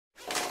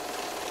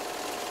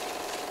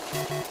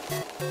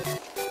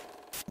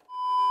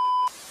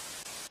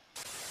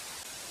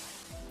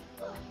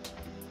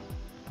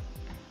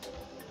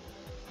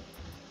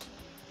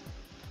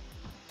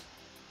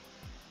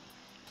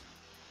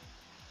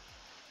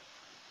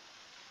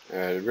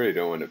I really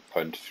don't want to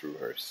punt through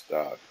her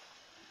stuff.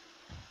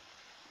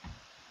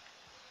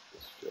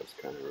 This feels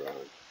kind of wrong.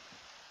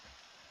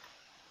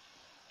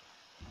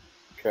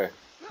 Okay.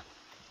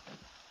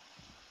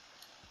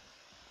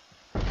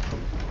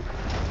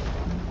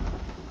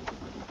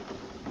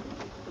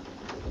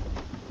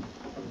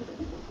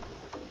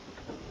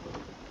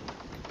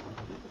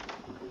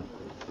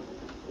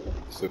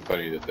 It's so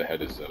funny that the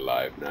head is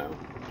alive now,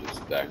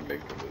 just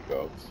dangling from the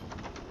gods.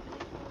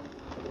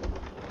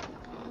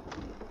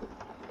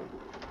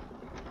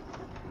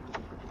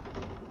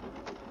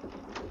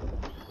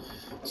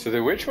 So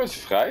the witch was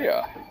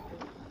Freya.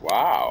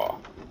 Wow.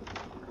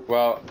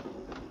 Well,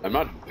 I'm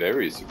not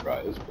very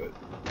surprised, but...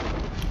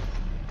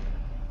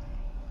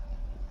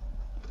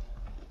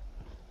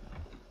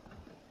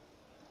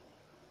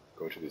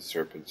 Go to the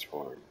serpent's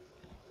horn.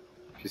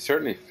 She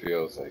certainly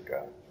feels like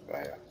a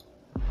Freya.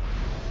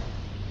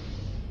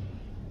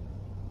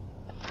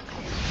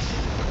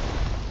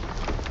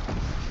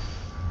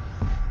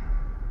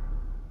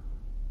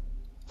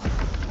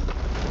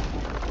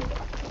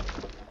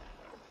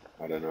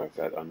 I don't know if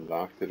that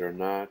unlocked it or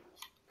not.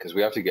 Because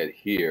we have to get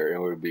here, and it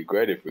would be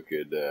great if we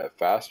could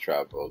fast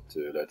travel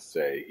to, let's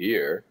say,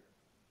 here.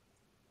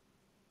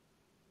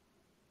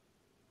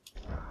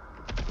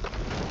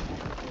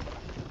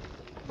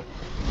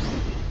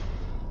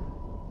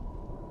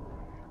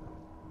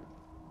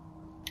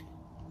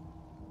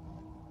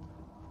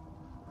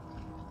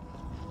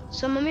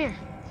 So, Mimir,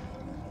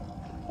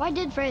 why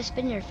did Freya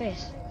spit in your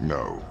face?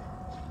 No.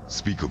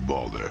 Speak of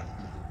Balder.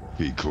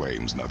 He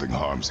claims nothing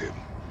harms him.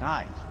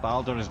 Aye,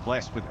 Balder is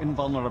blessed with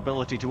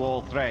invulnerability to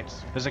all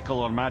threats, physical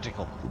or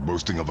magical.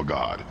 Boasting of a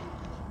god.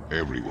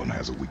 Everyone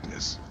has a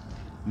weakness.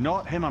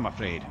 Not him, I'm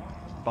afraid.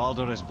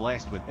 Balder is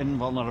blessed with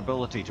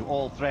invulnerability to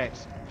all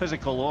threats,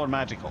 physical or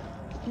magical.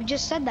 You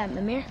just said that,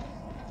 Mimir.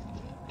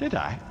 Did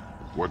I?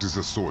 What is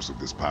the source of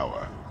this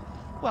power?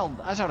 Well,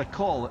 as I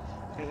recall,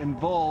 it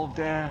involved,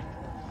 a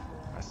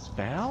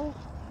spell?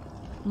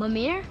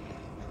 Mimir?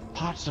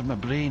 Parts of my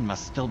brain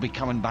must still be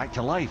coming back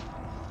to life.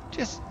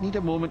 Just need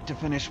a moment to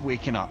finish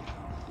waking up.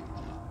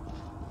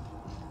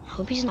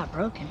 Hope he's not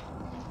broken.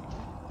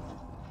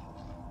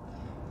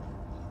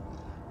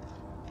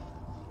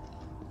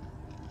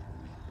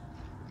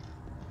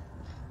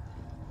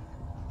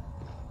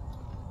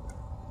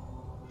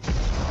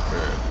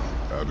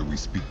 How do we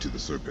speak to the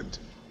serpent?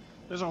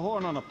 There's a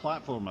horn on a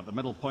platform at the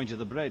middle point of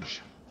the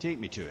bridge. Take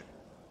me to it.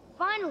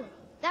 Finally!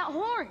 That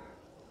horn!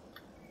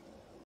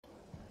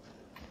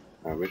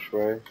 Which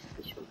way?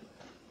 This one.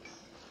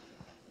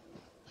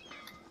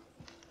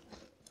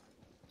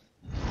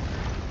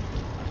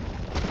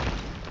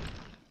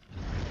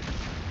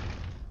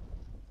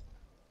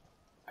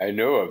 I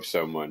know of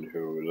someone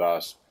who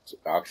lost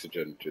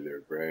oxygen to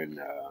their brain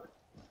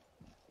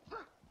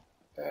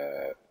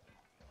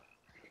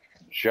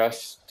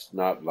just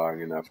not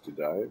long enough to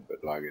die,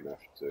 but long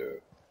enough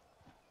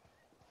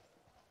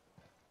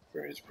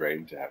for his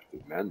brain to have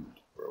to mend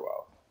for a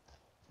while.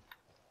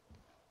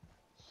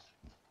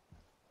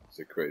 It's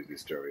a crazy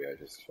story. I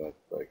just felt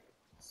like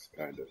it's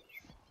kind of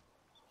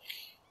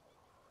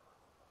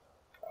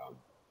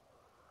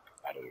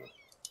I don't know.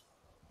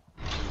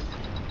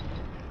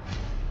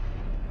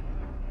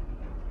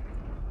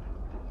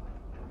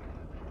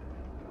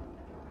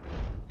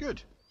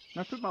 Good.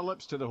 Now put my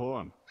lips to the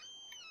horn.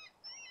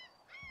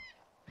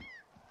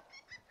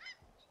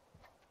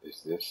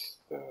 Is this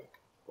the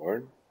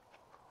horn?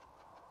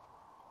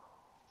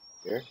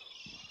 Here?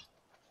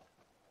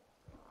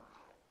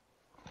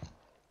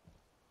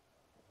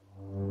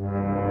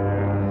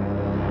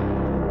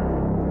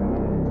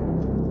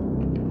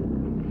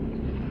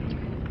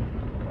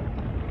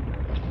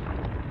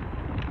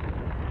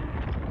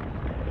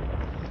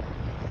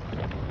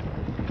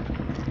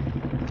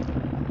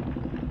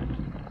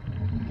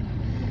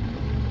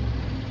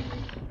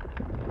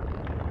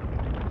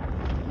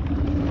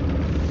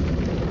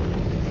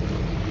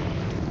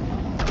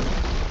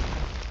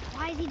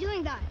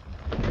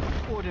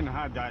 Odin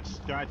had that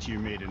statue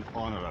made in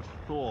honor of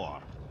Thor.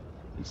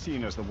 And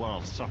seeing as the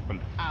world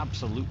serpent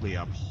absolutely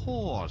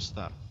abhors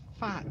that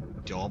fat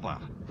dauber,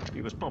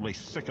 he was probably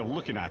sick of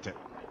looking at it.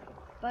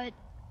 But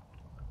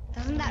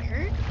doesn't that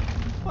hurt?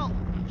 Well,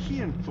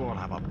 he and Thor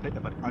have a bit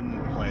of an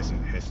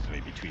unpleasant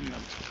history between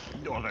them.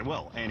 Or they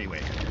will,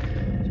 anyway.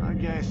 So I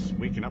guess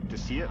waking up to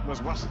see it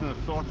was worse than the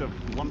thought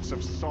of lumps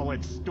of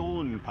solid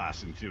stone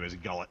passing through his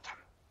gullet.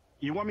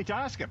 You want me to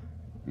ask him?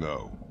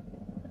 No.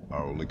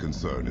 Our only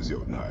concern is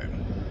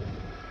Jotunheim.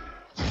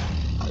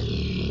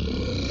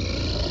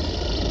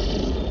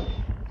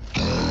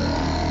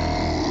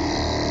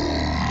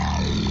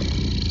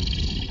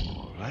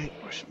 All right,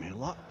 wish me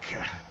luck. You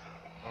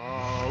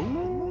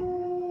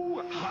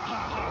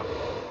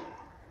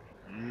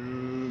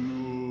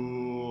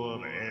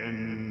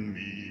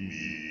envy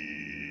me.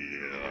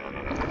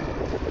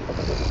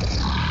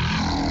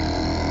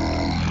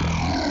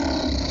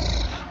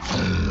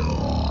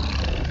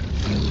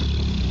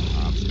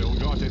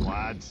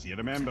 he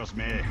remembers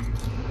me.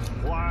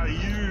 Why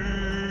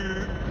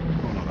you?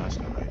 Oh no, that's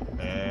not right.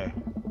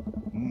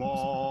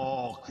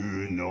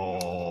 Mokuno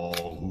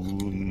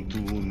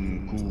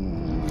Huntun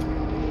Kun.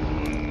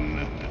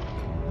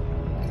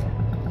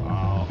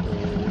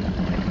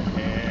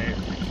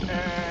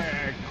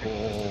 Eko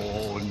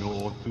no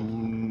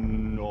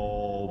Thun no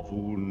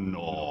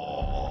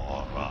Vunora.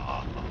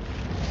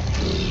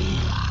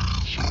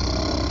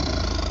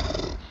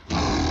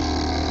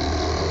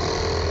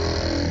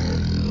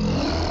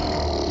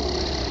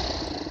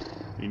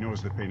 He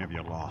knows the pain of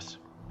your loss.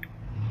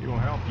 He will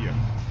help you.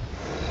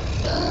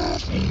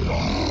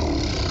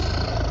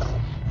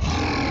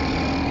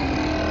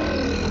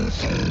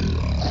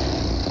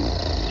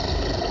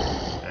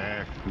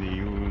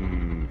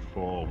 Fafnir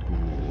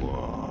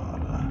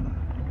Forbur.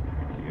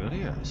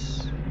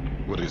 Curious.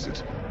 What is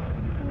it?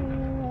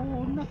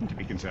 Oh, nothing to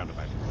be concerned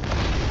about.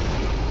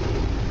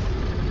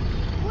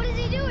 What is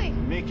he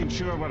doing? Making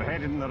sure we're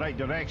headed in the right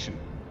direction.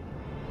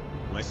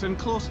 Listen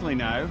closely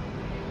now.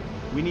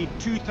 We need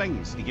two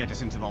things to get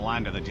us into the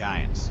land of the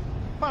giants.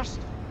 First,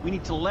 we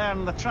need to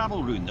learn the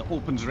travel rune that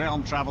opens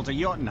realm travel to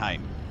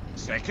Jotunheim.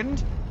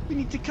 Second, we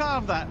need to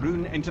carve that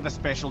rune into the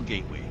special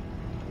gateway.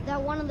 That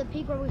one on the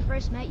peak where we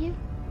first met you?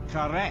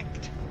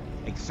 Correct.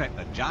 Except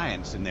the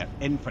giants, in their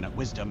infinite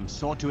wisdom,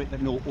 saw to it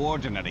that no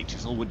ordinary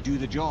chisel would do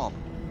the job.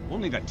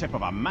 Only the tip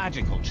of a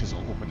magical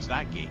chisel opens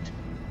that gate.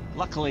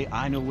 Luckily,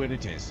 I know where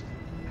it is.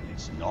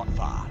 It's not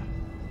far.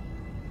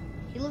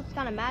 He looked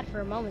kind of mad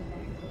for a moment there.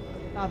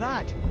 Now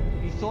that,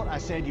 you thought I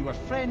said you were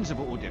friends of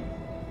Odin.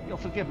 You'll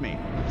forgive me.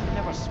 I've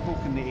never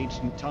spoken the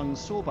ancient tongue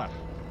sober.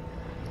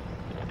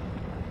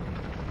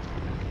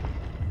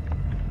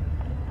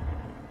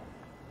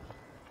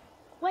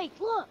 Wait,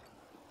 look!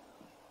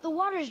 The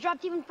water's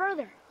dropped even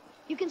further.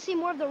 You can see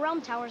more of the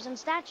realm towers and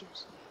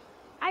statues.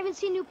 I even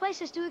see new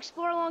places to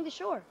explore along the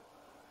shore.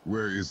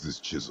 Where is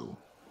this chisel?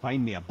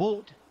 Find me a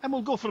boat, and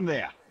we'll go from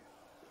there.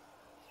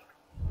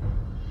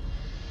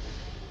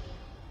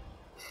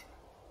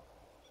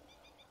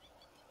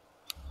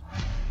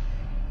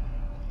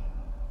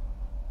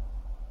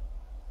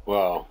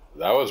 Well,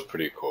 that was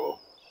pretty cool.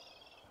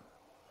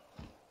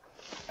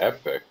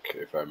 Epic,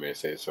 if I may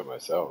say so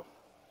myself.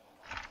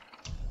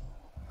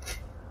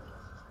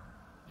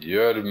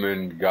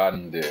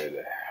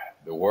 Jormungandr.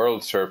 The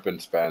world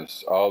serpent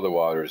spans all the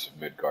waters of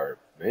Midgard.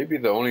 Maybe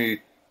the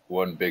only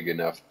one big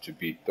enough to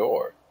beat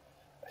Thor.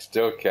 I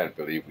still can't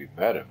believe we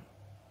met him.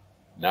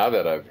 Now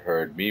that I've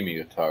heard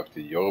Mimir talk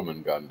to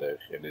Jormungandr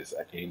in his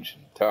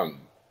ancient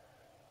tongue,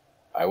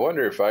 I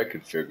wonder if I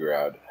could figure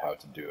out how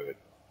to do it.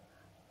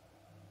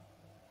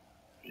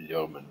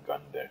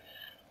 Jormungandr.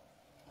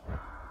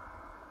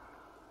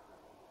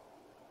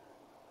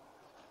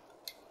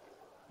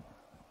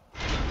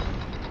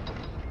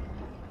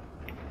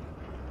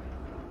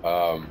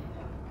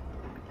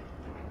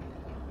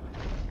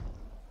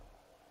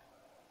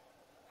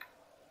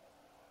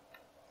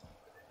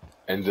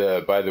 And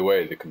by the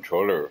way, the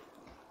controller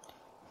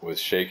was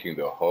shaking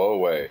the whole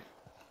way.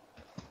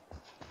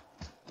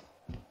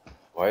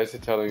 Why is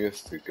it telling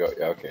us to go?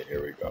 Okay,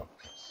 here we go.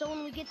 So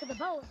when we get to the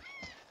boat,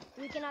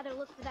 we can either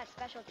look for that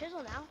special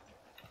chisel now,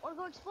 or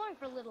go exploring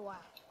for a little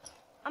while.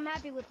 I'm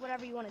happy with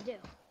whatever you want to do.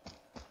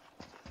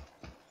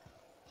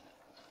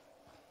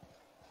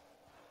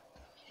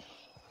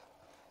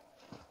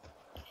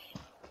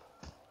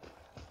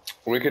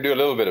 We could do a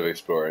little bit of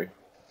exploring.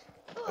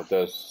 That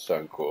does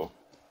sound cool.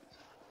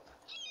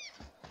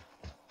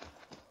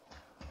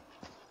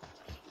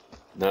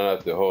 Now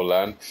that the whole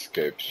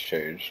landscape's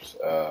changed,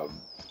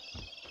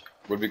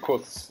 would be cool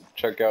to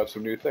check out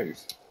some new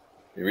things.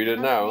 You read it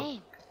now.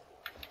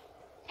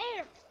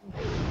 Air.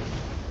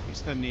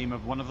 It's the name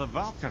of one of the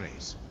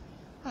Valkyries.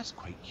 That's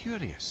quite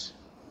curious.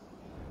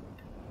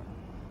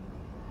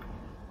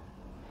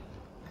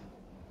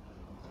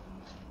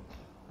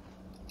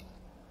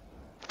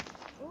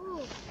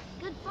 Ooh,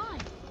 good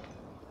find.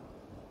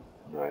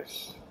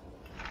 Nice.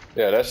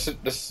 Yeah,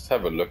 let's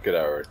have a look at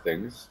our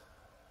things.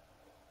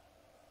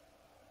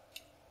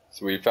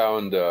 So we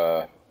found,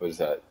 what is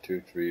that?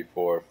 2, 3,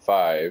 4,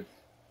 5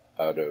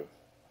 out of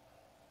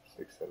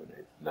 6, 7,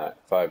 8, 9.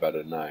 5 out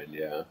of 9,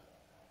 yeah.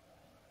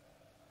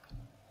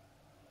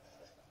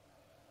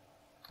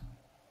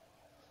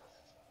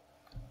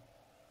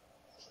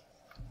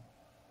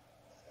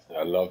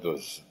 I love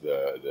those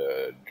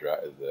the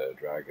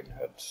dragon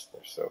heads.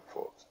 They're so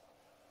cool.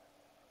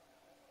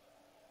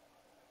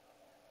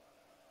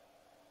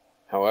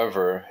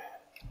 However,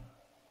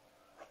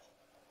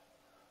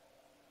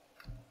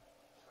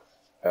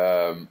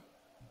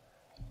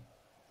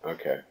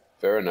 okay,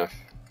 fair enough.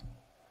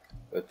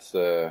 Let's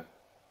have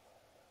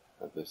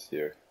this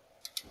here.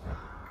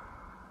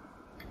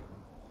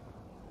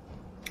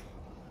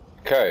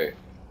 Okay,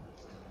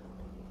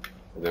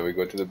 and then we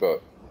go to the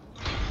boat.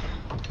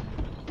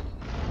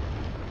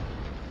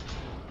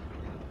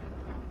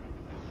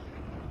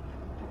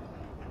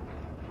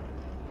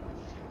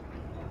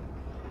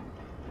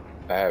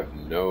 I have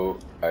no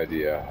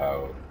idea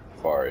how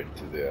far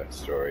into the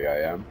story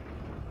I am,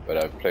 but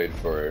I've played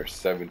for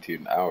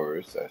 17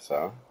 hours, I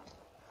saw.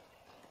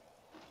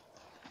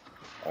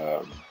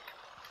 Um,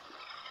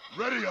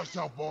 Ready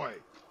yourself, boy.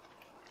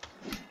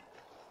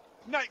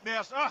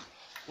 Nightmares, ah!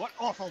 What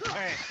awful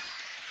pain!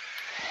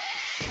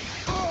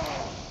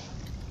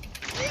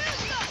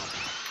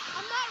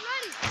 I'm not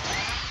ready!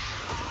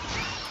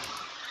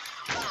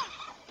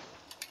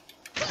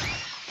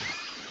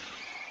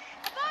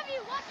 Above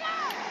you, watch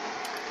out!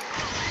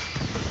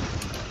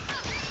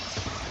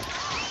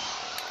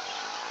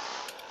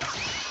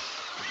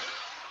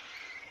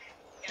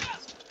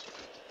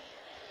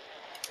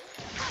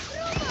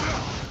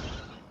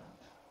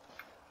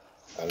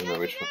 I don't know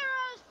which one.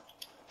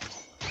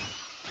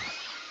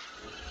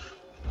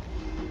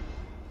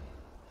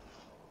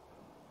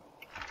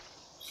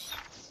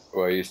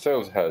 Well, he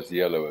still has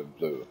yellow and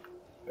blue,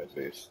 at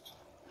least.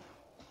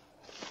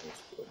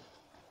 That's good.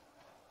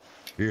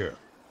 Here.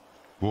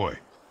 Boy.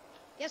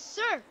 Yes,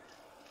 sir.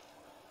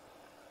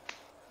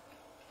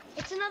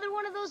 It's another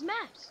one of those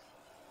maps.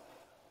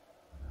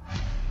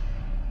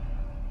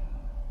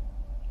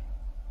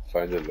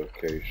 Find the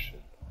location.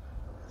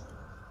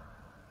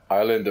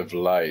 Island of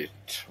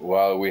Light.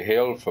 While we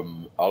hail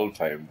from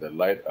Alfheim, the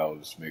Light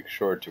Elves make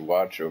sure to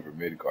watch over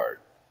Midgard.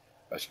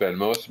 I spent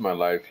most of my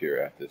life here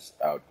at this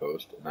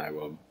outpost, and I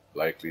will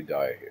likely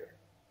die here.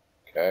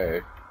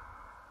 Okay.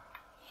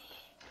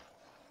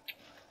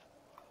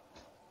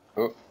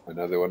 Oh,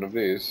 another one of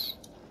these.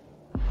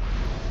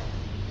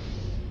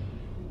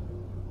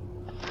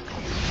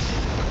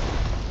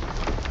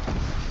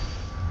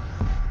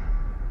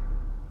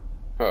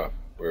 Huh,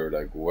 we're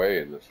like way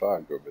in the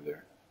fog over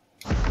there.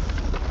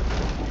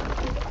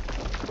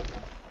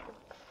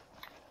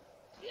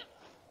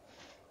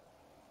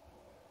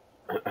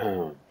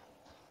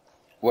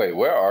 Wait,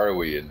 where are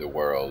we in the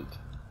world?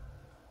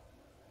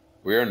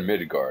 We're in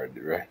Midgard,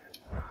 right?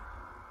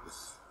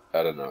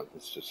 I don't know,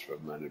 this just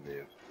reminded me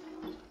of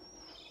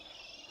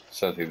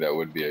something that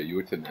would be a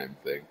Jotunheim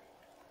thing.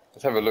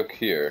 Let's have a look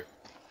here.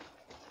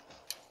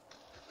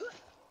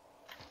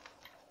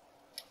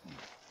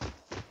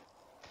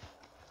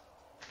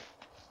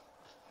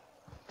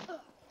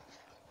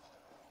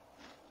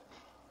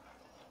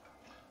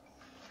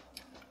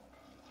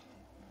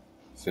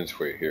 Since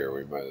we're here,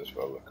 we might as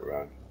well look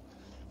around.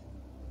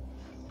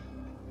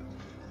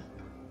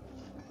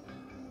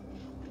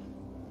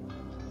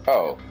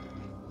 Oh,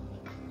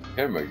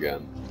 him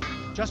again.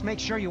 Just make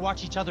sure you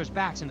watch each other's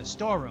backs in the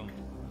storeroom.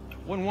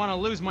 Wouldn't want to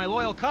lose my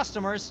loyal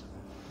customers.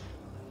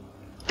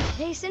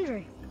 Hey,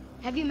 Sindri.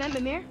 Have you met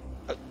Mimir?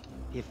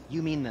 If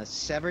you mean the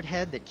severed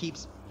head that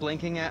keeps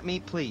blinking at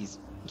me, please,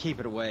 keep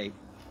it away.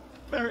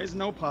 There is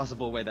no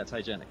possible way that's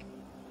hygienic.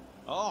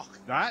 Oh,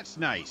 that's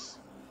nice.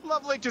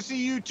 Lovely to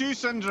see you too,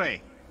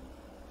 Sindri.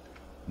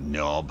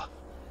 Knob.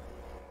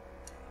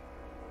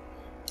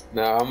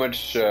 Now, how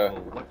much? So,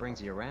 what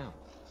brings you around,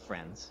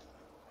 friends?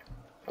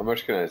 How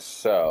much can I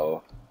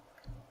sell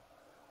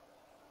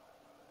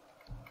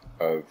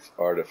of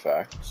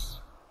artifacts?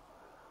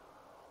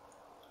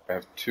 I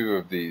have 2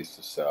 of these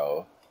to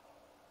sell.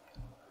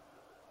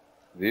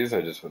 These I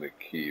just want to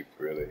keep,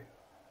 really.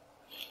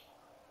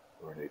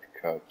 Or 8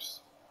 cups.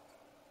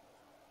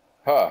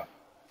 Huh.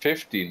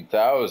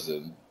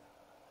 15,000.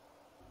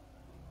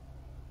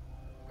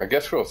 I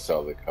guess we'll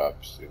sell the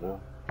cups, you know?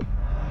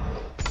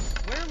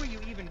 Where were you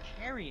even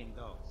carrying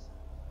those?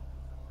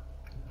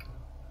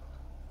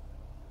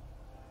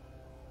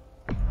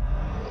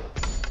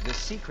 The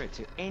secret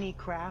to any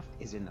craft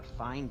is in the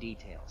fine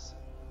details.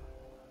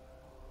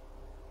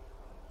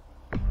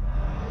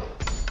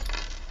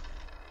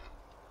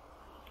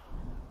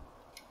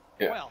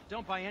 Yeah. Well,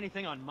 don't buy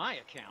anything on my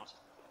account.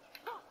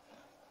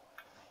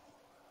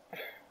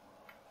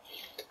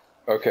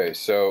 Okay,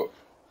 so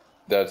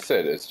that's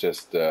it. It's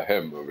just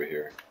him over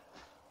here.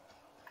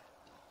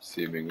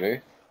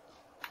 Seemingly.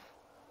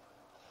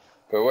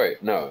 But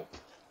wait, no.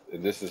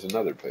 This is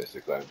another place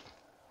to climb.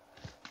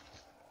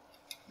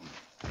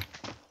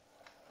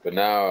 But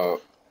now,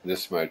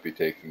 this might be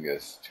taking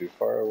us too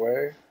far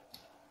away.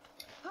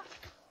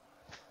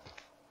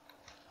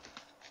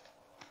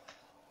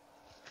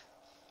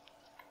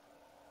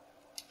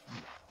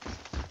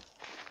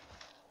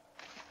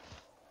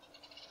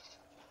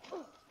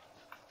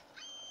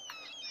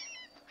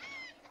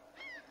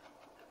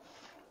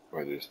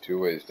 Or there's 2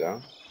 ways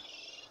down.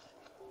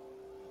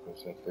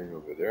 What's that thing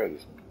over there?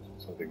 There's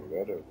something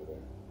red over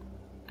there.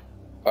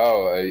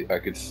 Oh, I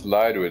could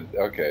slide with,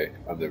 okay,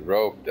 on the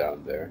rope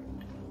down there.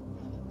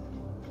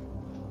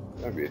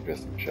 That'd be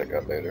interesting to check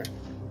out later.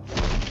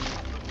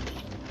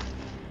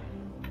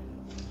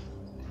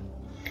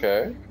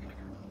 Okay,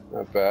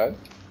 not bad.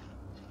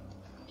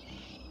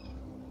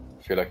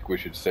 Feel like we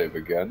should save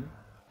again.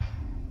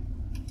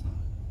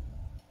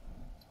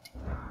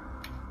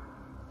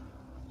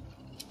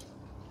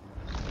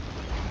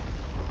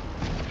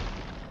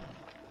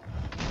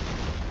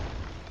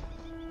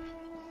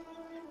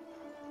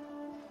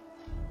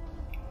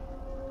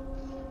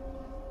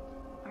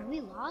 Are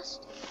we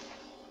lost?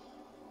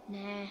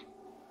 Nah.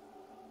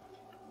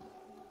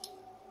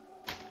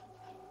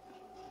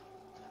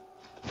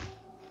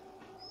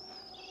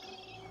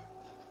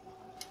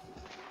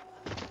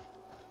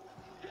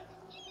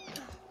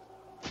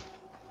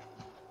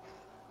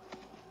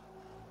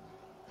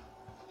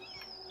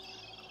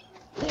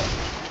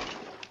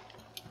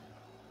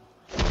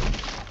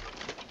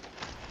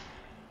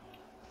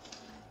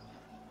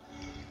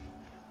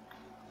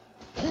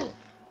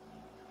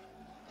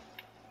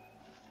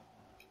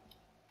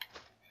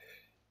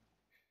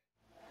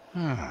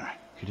 Ah,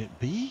 could it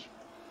be?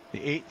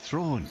 The 8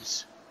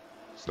 thrones.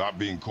 Stop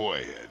being coy,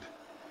 Head.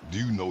 Do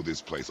you know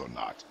this place or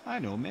not? I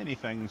know many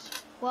things.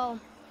 Well,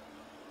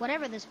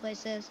 whatever this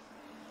place is,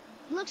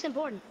 it looks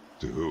important.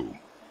 To who?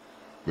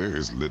 There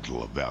is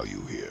little of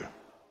value here.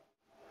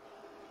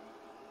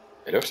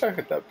 It looks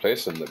like that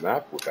place on the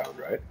map we found,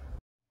 right?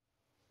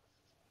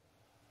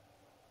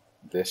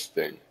 This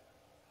thing.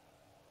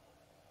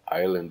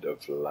 Island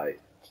of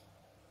Light.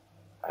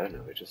 I don't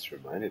know, it just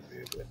reminded me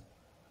of it.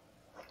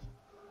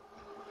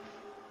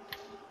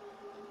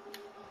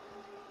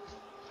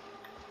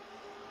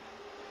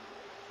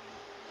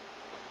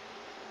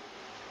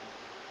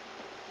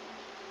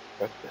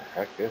 What the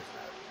heck is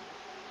that?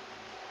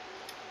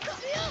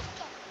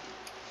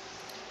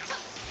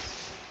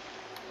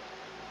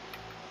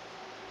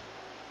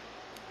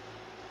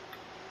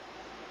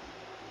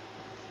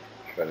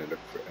 Trying to look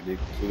for any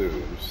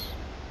clues.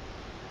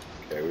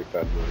 Okay, we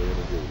found another one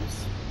of these.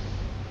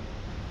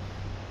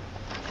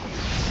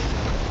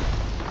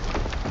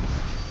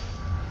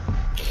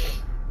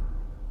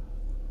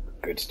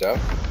 Good stuff.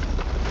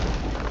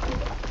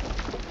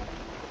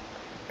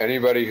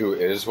 Anybody who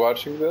is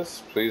watching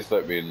this, please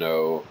let me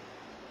know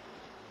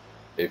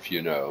if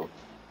you know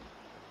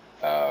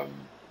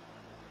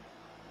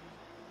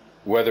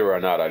whether or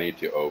not I need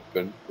to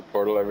open the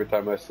portal every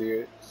time I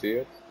see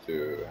it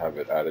to have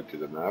it added to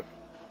the map,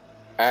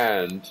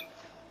 and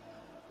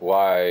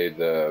why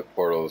the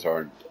portals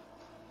aren't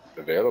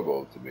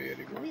available to me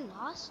anymore. Are we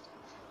lost?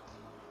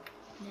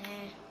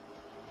 Nah.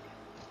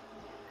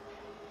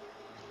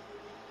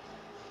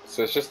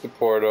 So it's just the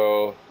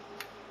portal.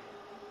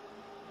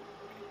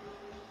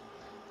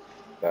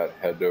 That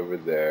head over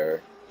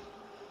there.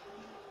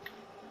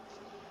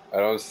 I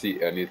don't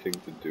see anything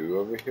to do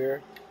over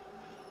here.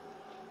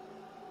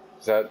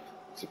 Is that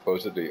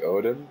supposedly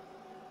Odin?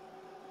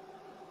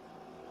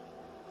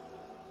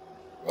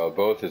 Well,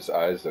 both his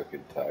eyes look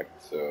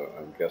intact, so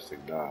I'm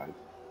guessing not.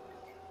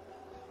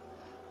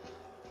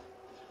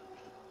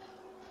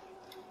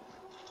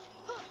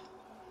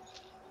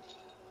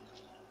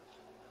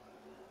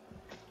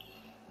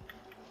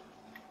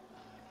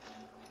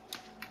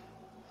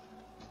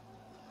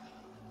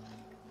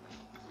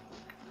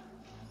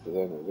 Is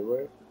that another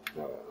way?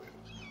 No, that way.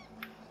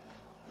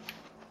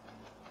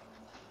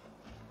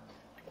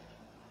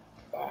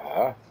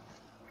 Aha!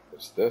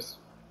 What's this?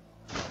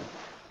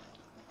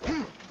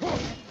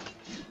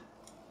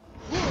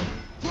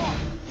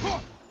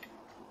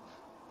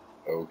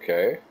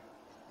 Okay.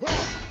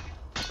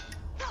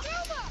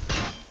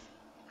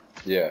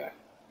 Yeah.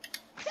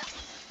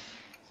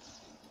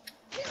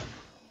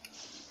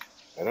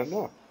 I don't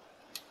know.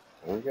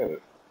 I don't get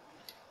it.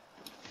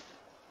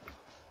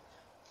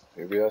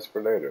 Maybe that's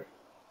for later.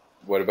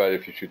 What about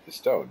if you shoot the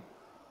stone?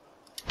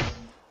 I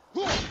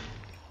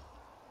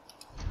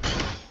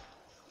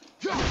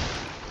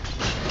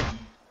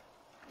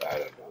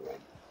don't know,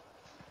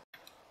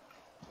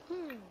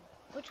 man.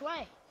 Which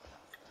way?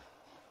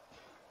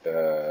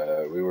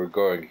 We were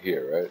going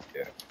here, right?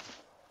 Yeah.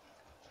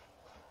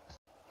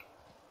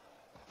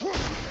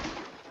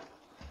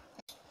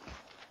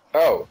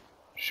 Oh!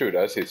 Shoot,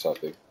 I see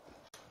something.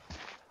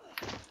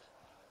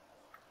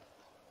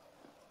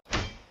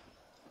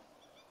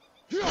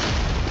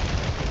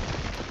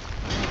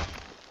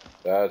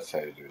 That's how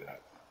you do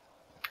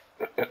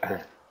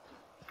that.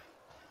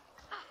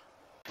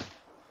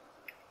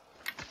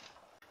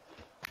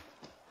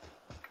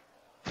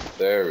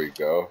 There we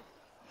go.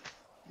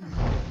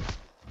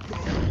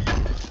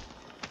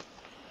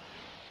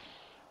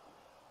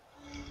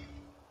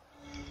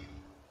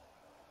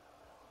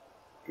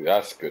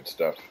 That's good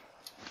stuff.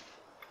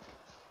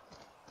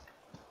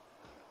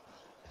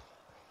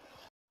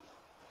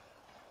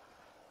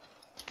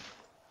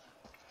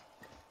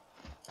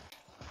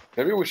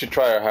 Maybe we should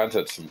try our hands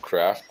at some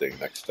crafting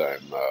next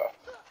time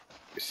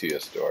we see a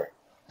store.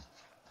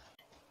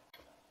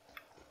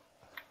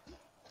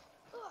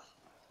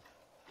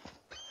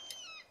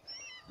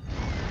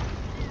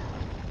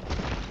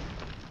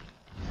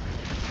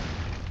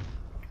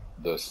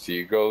 Those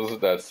seagulls,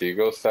 that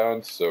seagull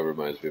sound so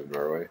reminds me of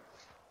Norway.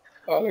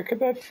 Oh, look at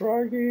that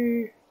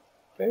froggy!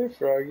 Hey,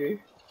 froggy.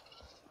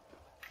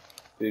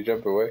 Did you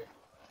jump away?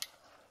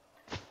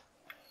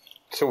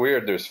 It's so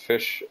weird, there's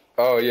fish.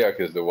 Oh, yeah,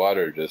 because the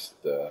water just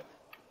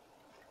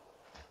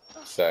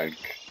sank.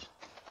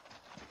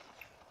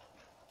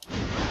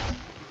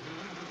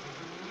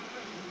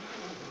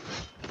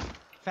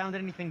 Found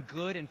anything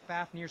good in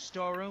Fafnir's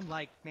storeroom?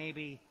 Like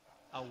maybe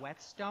a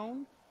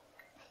whetstone?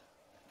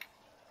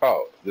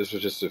 Oh, this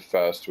was just a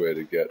fast way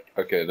to get...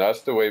 Okay,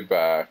 that's the way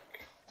back.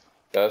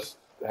 That's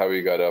how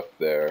we got up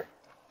there.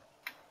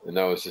 And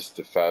that was just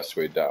the fast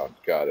way down.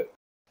 Got it.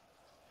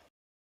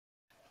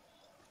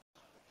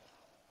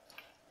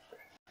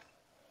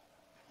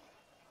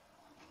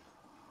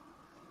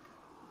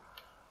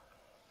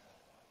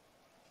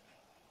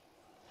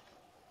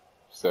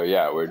 So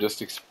yeah, we're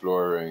just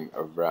exploring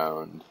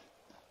around.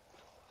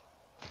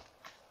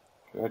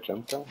 Can I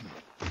jump down?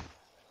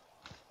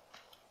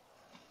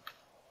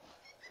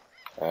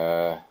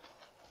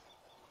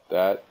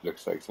 That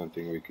looks like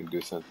something we can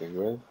do something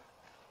with.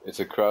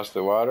 It's across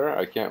the water.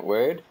 I can't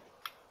wade.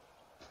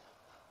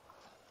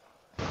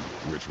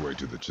 Which way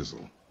to the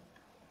Chisel?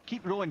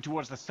 Keep rowing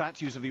towards the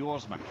statues of the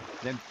oarsmen,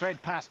 then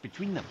thread past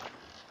between them.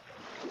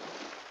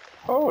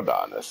 Hold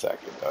on a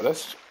second, though.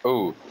 Let's...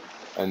 Oh,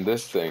 and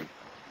this thing.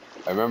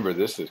 I remember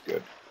this is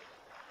good.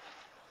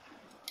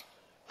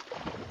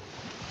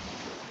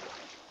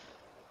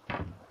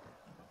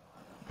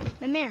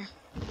 Mimir,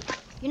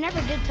 you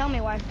never did tell me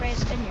why Freya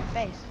spit in your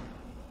face.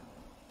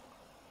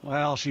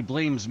 Well, she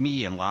blames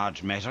me in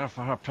large measure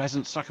for her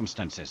present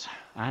circumstances,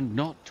 and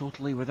not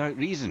totally without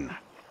reason.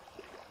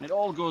 It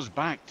all goes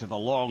back to the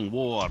long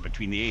war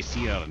between the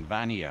Aesir and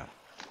Vanir.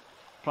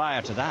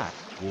 Prior to that,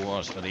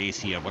 wars for the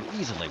Aesir were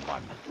easily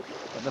won,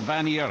 but the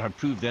Vanir had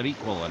proved their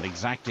equal and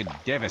exacted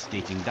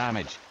devastating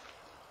damage.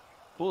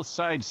 Both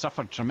sides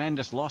suffered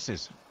tremendous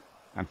losses,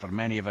 and for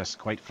many of us,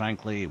 quite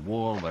frankly,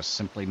 war was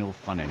simply no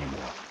fun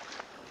anymore,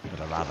 but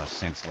a rather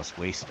senseless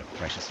waste of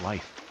precious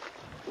life.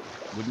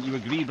 Wouldn't you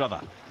agree,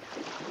 brother?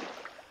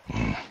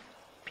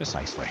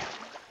 Precisely.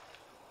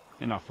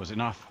 Enough was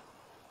enough.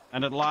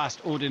 And at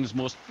last, Odin's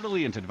most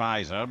brilliant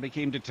advisor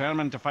became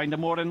determined to find a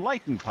more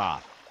enlightened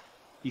path.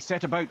 He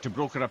set about to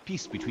broker a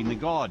peace between the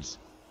gods.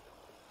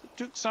 It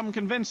took some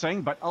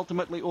convincing, but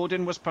ultimately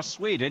Odin was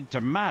persuaded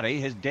to marry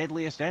his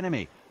deadliest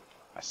enemy,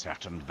 a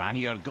certain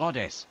Vanir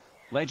goddess,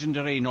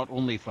 legendary not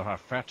only for her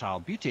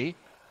fertile beauty,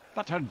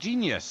 but her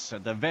genius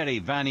at the very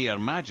Vanir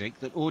magic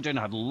that Odin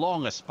had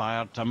long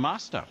aspired to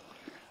master.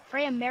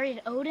 Freya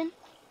married Odin?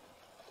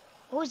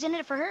 What was in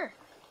it for her?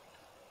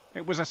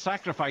 It was a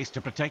sacrifice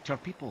to protect her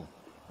people,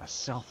 a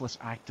selfless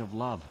act of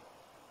love.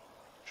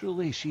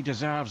 Truly, she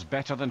deserves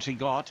better than she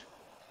got.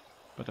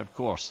 But of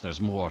course, there's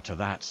more to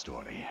that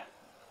story.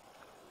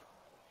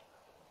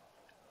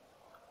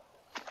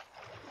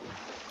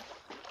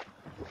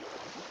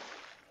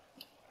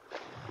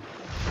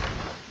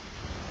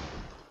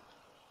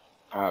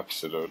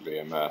 Absolutely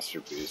a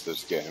masterpiece,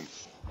 this game.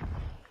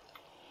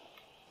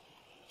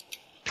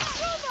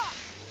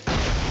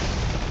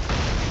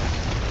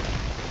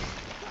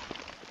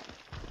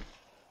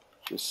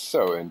 It's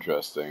so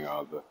interesting,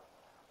 all the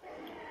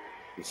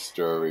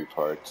story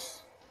parts.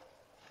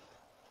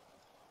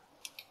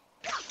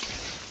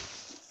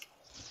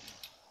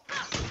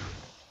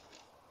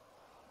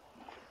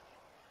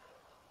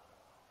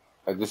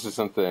 This is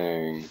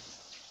something...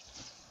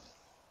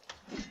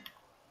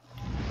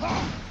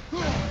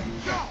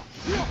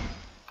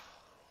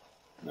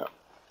 No.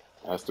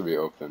 It has to be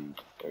opened,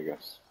 I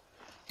guess.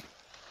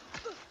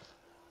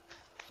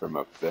 From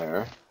up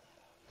there.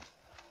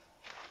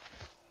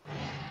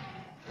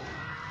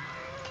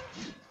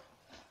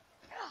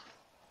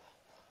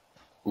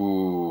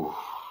 Ooh.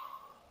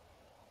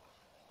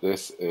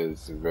 This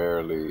is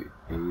rarely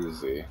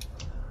easy.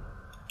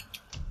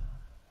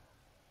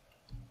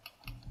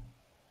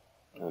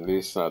 At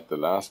least not the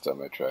last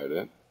time I tried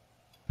it.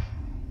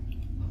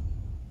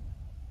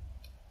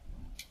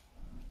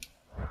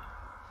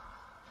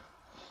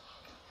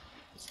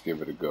 Let's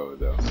give it a go,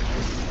 though.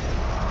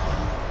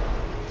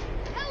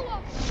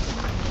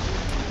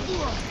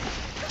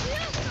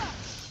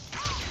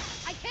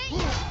 I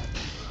can't.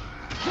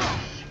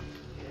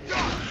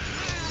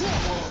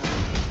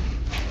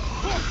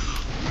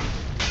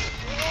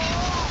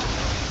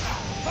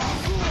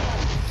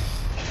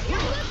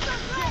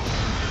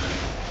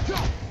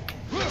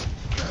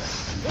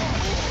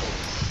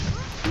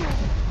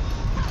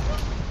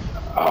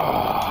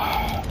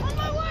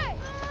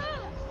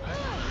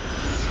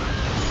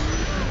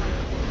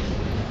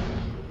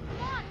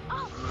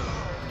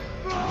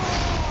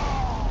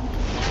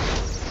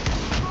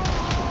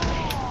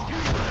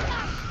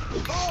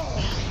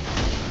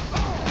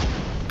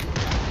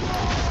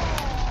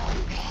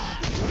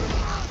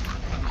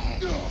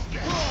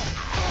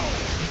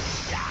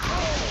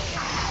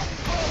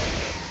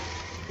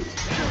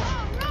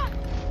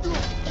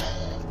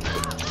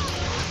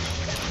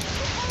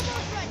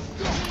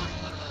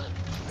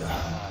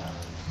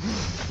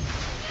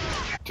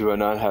 Do I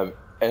not have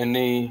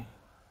anything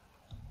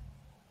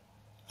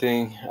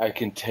I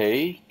can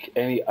take?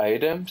 Any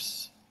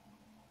items?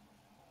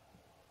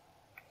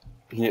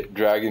 Yeah,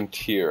 dragon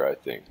tear, I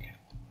think.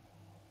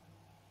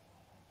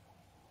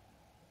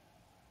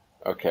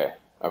 Okay,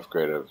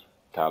 upgraded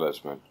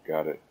talisman,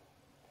 got it.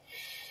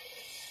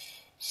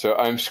 So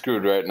I'm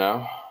screwed right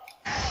now.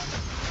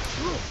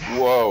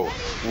 Whoa,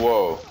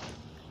 whoa.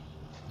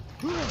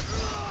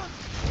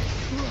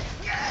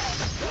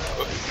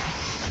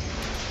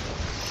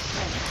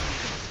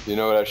 You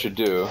know what I should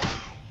do?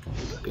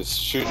 Is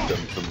shoot them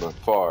from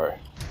afar.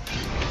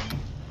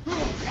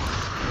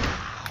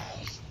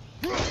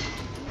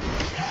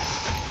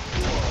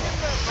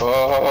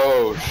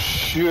 Oh,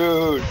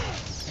 shoot!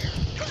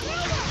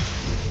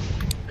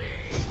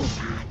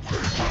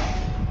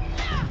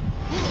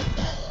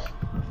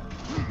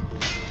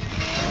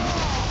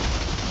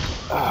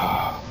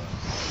 Oh,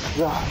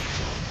 God.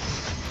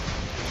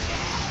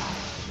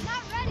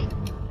 Not ready.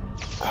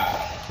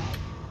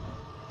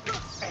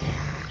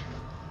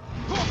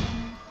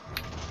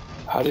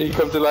 How did he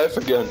come to life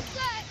again?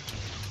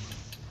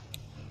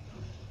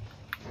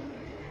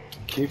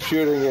 Keep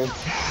shooting him.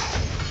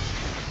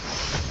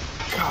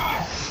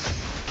 God.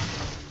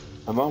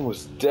 I'm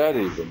almost dead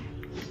even.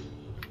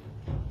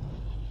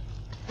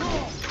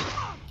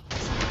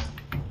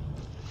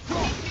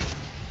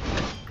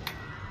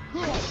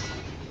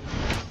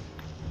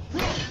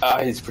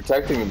 Ah, he's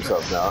protecting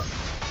himself now.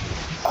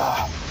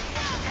 Ah.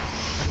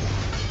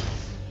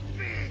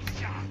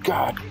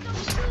 God.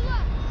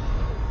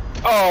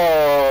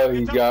 Oh,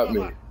 he got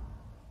me.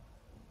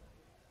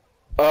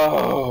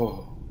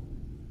 Oh.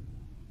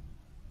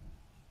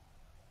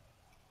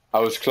 I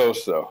was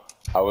close though.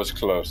 I was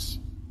close.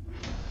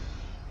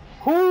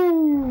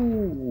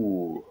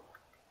 Whoo.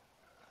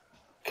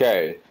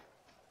 Okay.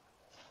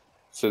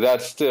 So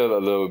that's still a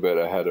little bit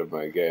ahead of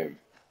my game.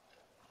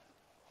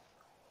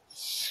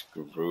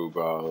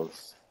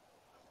 Screwballs.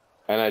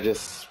 And I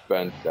just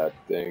spent that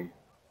thing.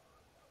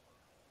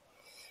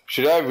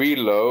 Should I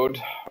reload,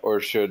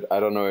 or should, I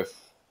don't know if,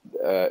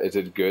 is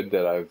it good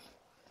that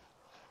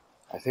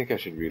I think I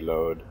should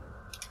reload.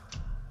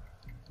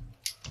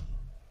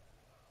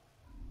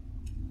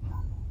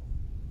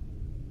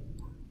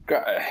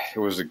 God, it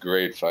was a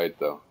great fight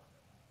though.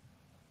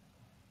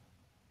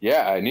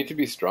 Yeah, I need to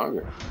be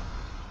stronger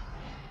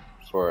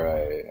before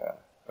I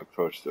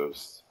approach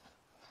those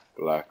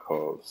black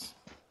holes.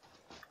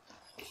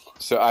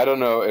 So I don't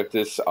know if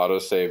this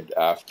auto-saved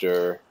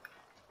after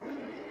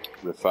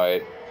the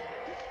fight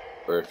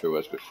or if it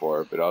was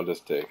before, but I'll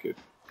just take it.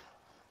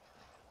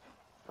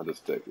 I'll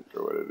just take it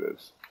for what it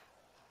is.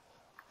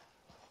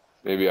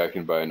 Maybe I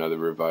can buy another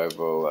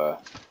revival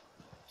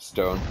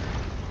stone.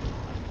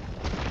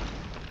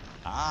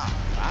 Ah,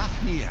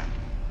 Fafnir.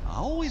 I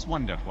always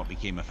wondered what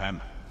became of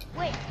him.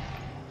 Wait,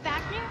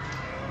 Fafnir?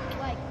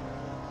 Like,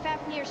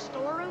 Fafnir's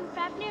storeroom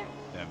Fafnir?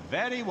 The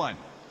very one.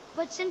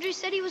 But Sindri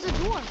said he was a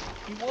dwarf.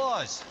 He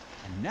was.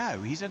 And now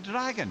he's a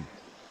dragon.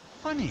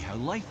 Funny how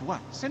life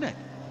works, isn't it?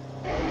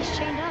 He's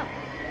chained up.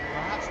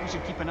 Perhaps we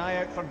should keep an eye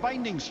out for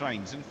binding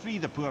shrines and free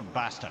the poor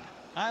bastard.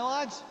 Aye,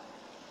 lads?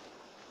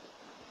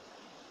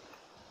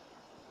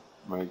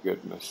 My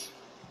goodness.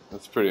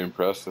 That's pretty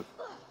impressive.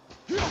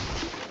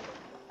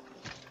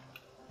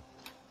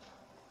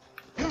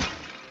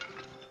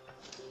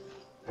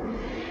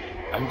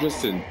 I'm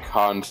just in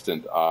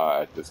constant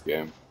awe at this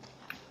game.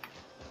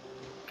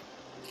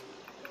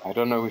 I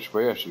don't know which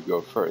way I should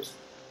go first.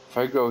 If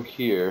I go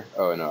here...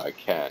 Oh no, I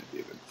can't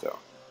even, so...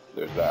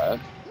 There's that.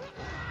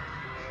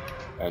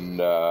 And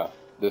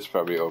this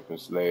probably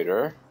opens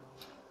later.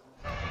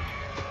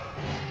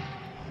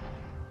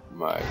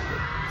 My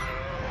goodness.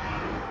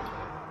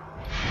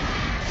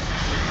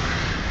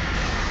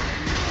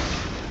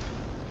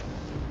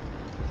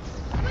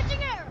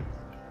 Switching arrows!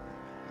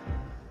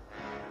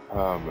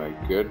 Oh my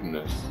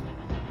goodness.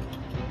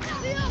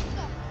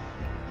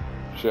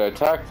 Should I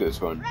attack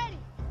this one? Ready!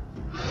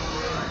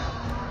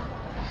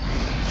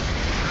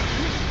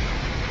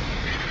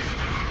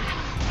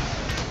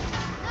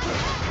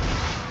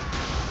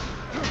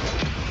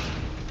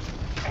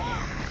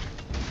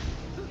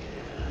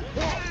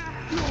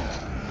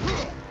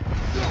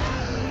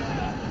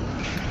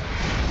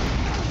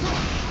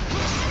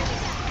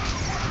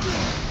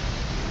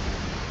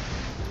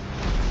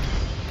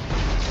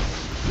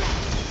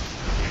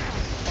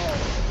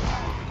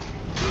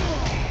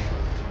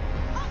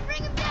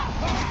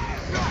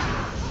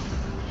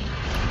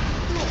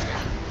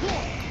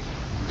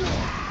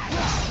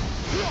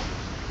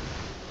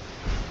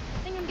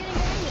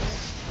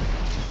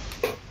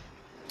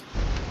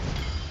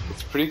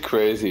 Pretty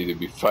crazy to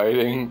be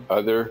fighting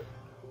other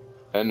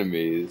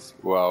enemies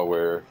while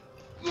we're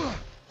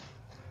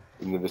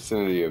in the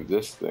vicinity of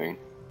this thing.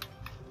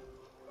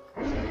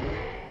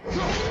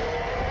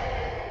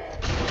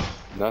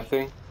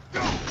 Nothing?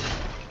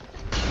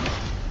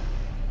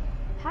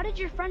 How did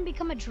your friend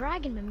become a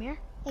dragon, Mimir?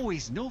 Oh,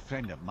 he's no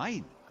friend of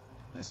mine.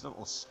 This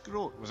little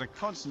scrote was a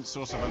constant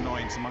source of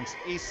annoyance amongst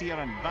Aesir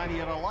and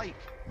Vanir alike.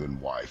 Then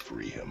why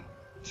free him?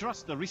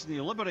 Trust the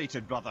recently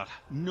liberated brother.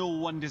 No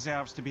one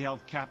deserves to be held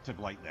captive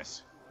like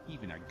this.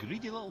 Even a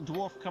greedy little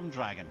dwarf come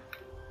dragon.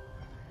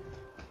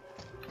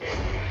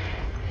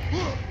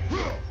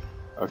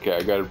 Okay,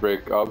 I gotta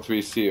break all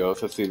 3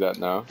 seals. I see that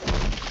now.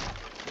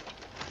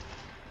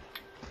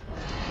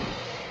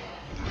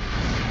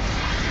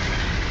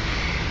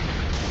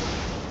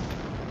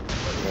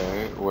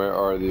 Okay, where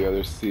are the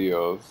other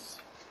seals?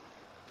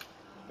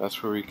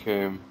 That's where we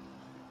came.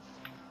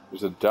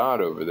 There's a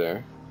dot over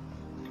there.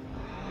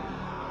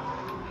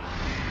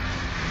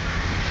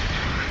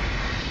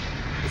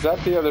 Is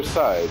that the other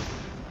side?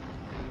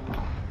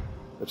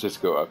 Let's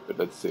just go up it,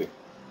 let's see.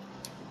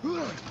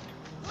 No,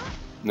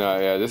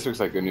 yeah, this looks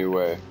like a new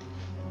way.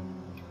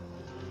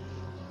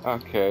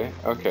 Okay,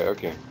 okay,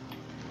 okay.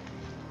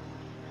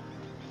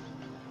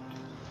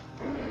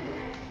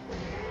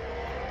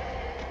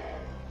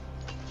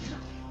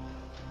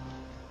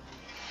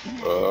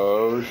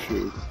 Oh,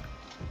 shoot.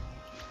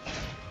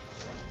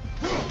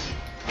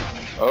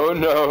 Oh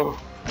no!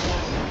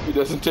 He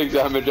doesn't take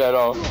damage at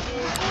all.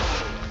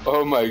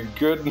 Oh my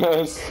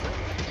goodness!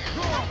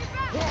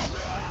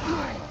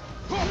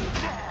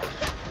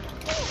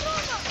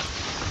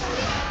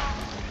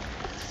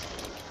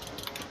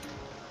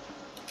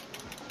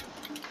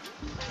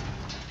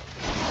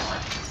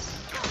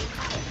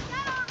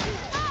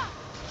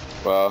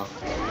 Well.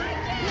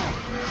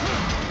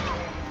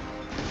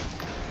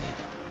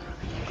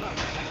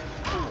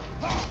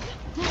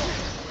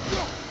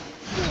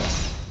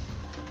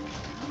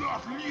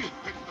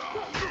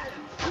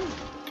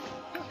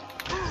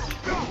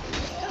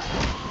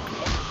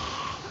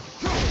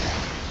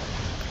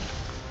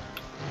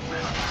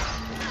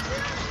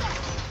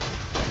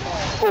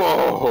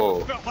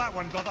 Whoa! Got that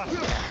one, brother.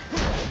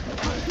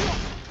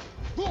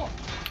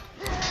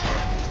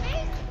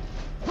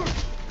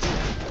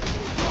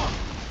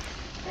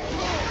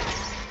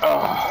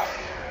 Ah.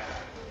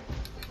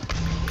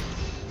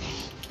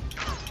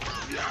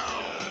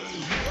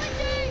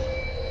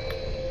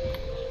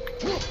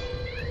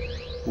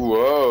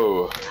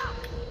 Whoa!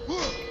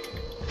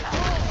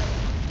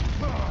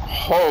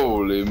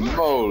 Holy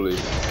moly!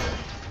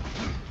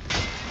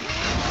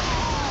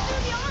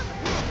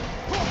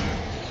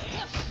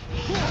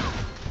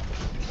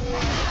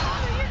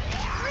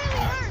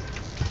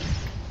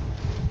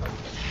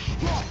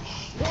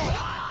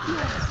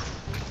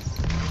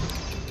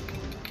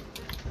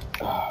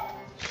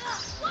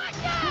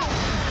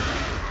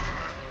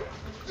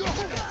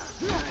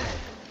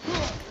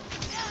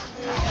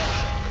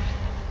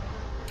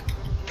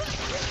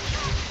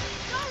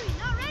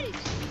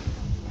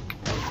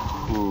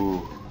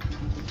 Ooh.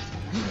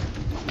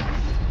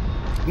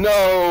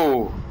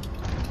 No!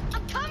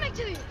 I'm coming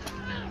to you.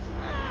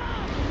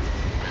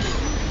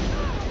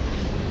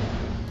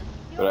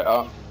 But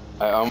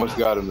I almost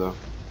got him though.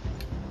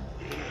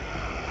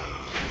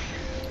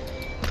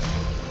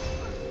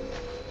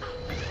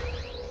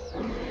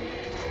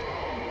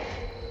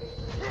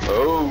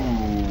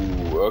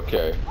 Oh,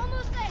 okay.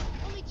 Almost there.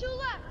 Only 2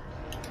 left.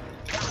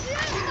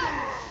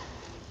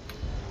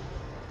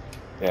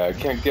 Yeah, I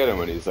can't get him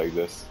when he's like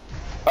this.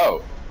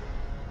 Oh!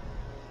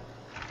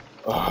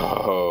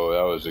 Oh,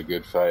 that was a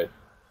good fight.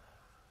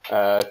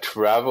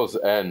 Travel's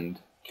End.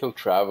 Kill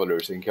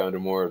travelers. Encounter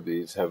more of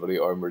these heavily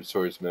armored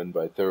swordsmen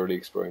by thoroughly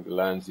exploring the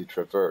lands you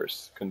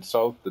traverse.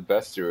 Consult the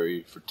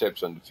bestiary for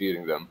tips on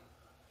defeating them.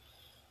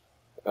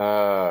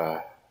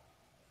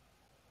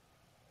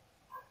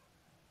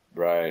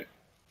 Right.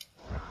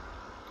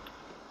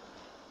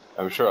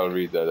 I'm sure I'll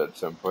read that at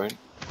some point.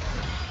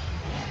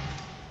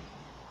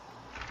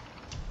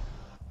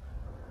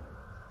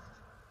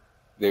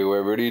 They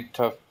wear really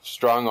tough,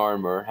 strong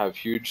armor, have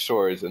huge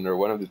swords, and are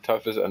one of the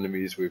toughest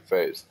enemies we've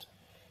faced.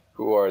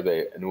 Who are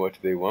they, and what do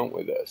they want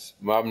with us?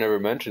 Mob never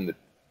mentioned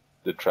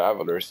the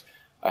travelers.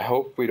 I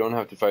hope we don't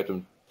have to fight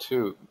them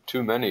too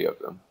many of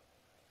them.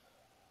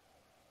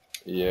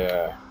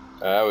 Yeah,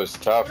 that was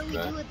tough, What do we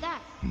man. do with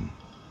that?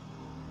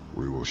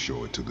 We will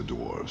show it to the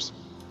dwarves.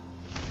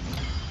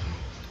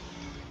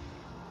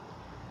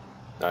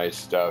 Nice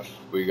stuff.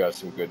 We got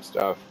some good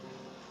stuff.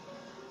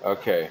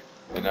 Okay,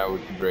 and now we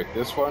can break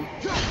this one.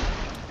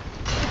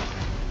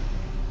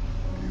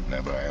 You've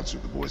never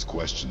answered the boy's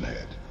question,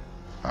 Head.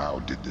 How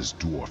did this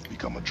dwarf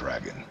become a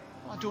dragon?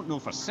 I don't know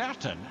for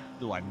certain,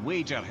 though I'd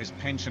wager his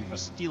penchant for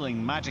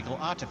stealing magical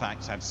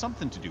artifacts had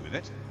something to do with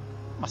it.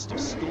 Must have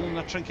stolen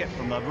a trinket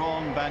from the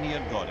wrong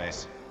Vanir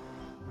goddess.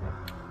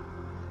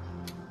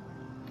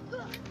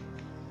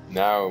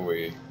 Now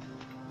we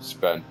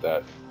spent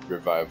that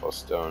revival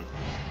stone.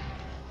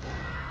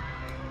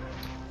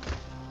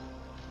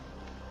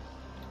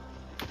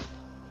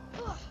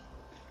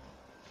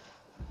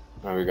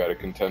 Now we gotta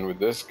contend with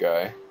this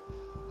guy.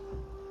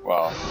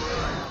 Wow.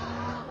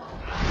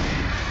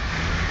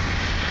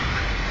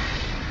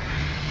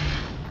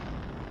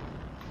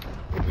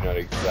 Maybe not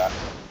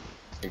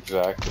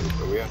exactly,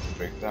 but we have to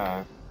break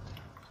that.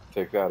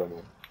 Take that, I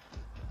mean.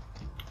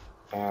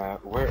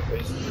 Where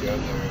is the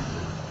other?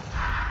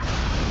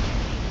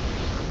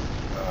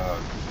 Oh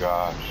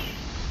gosh.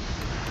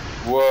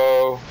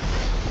 Whoa.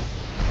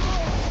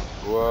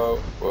 Whoa,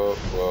 whoa,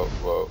 whoa,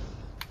 whoa.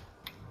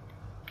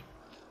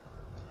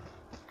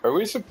 Are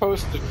we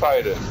supposed to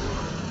fight it?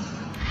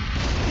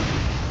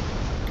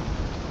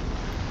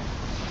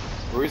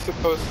 Are we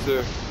supposed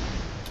to...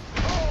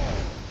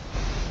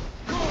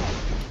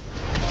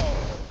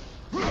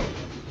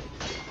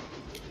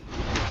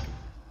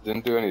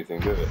 Didn't do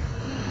anything, did it?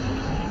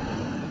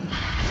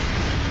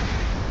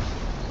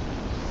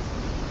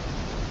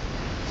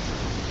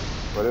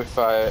 What if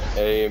I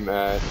aim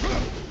at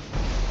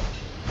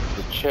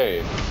the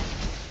chain?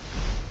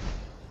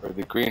 Or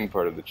the green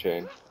part of the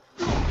chain?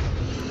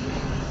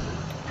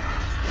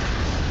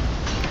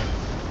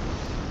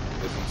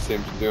 Doesn't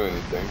seem to do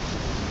anything.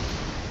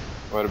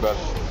 What about...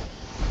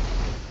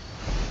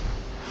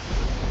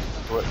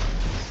 What?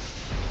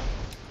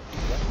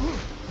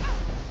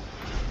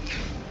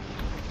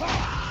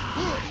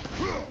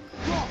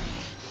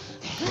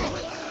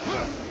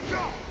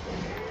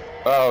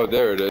 Oh,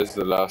 there it is,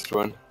 the last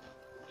one.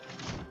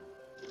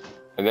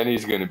 And then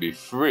he's gonna be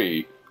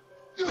free.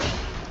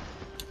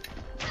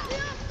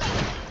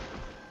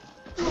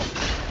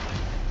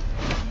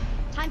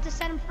 Time to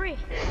set him free.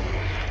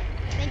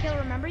 Think he'll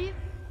remember you?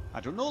 I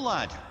don't know,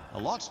 lad. A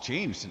lot's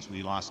changed since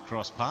we last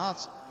crossed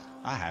paths.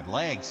 I had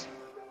legs.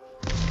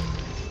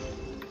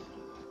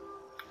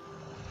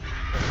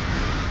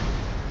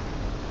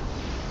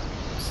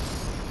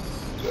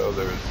 Oh,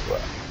 there is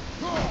what?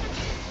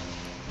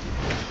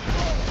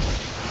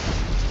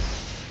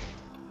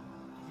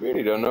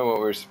 Really don't know what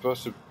we're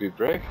supposed to be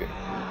breaking.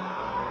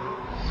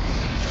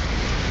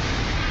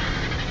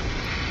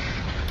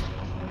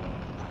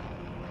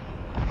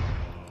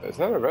 Is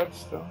that a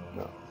redstone?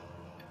 No.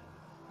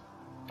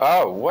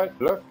 Oh, what?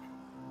 Look.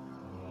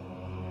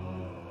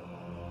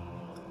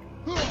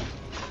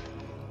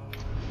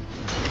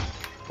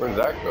 Where did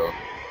that go?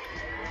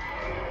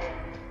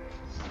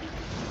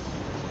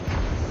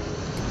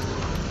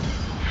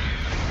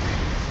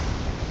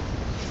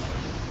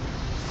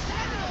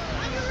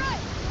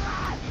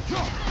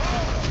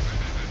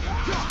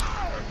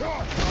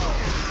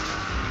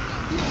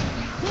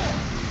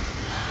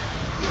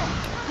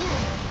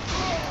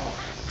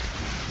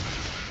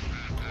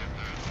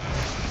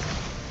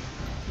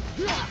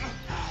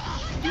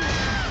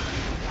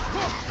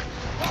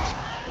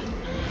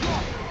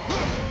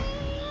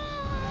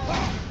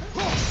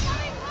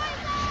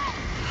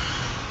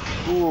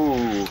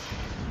 Ooh.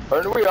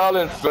 Aren't we all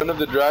in front of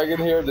the dragon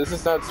here? This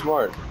is not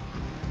smart.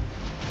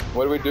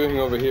 What are we doing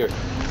over here?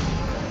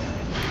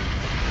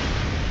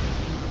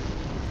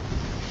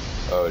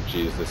 Oh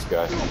jeez, this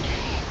guy.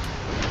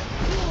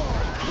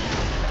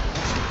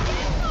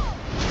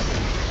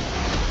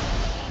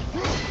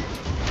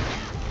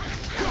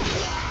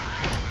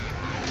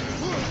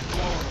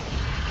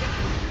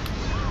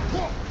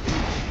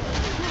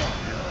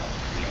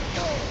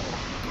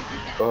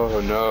 Oh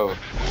no.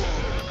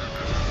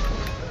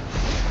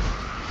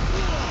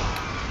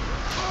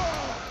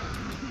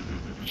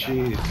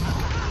 Jeez.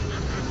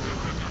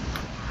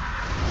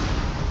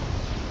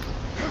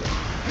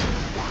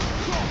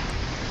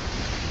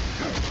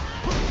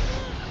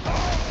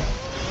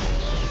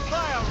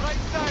 Fire,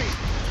 right side!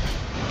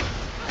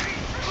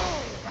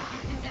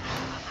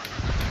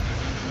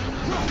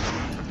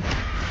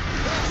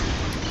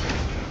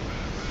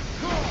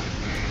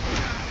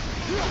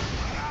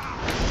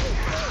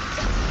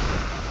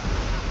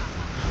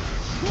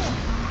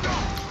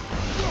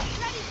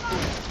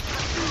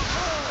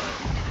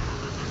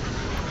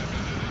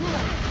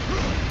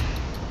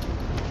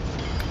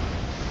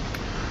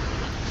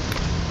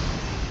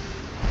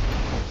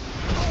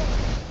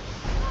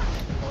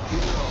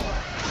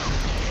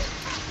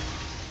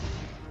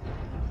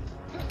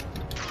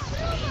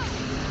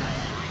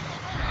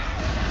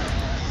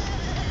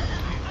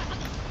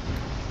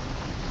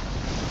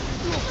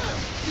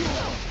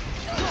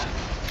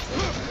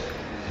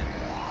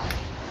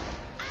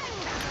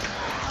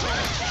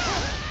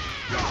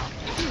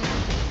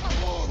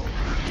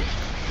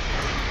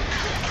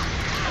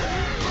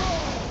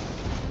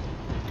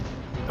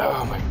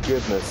 Oh my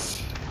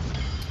goodness.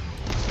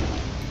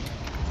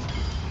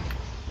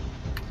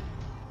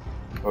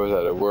 What was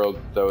that? A world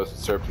that was a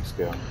serpent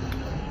scale.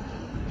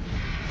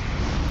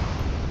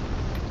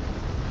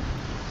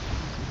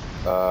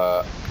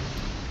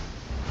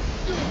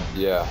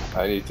 Yeah,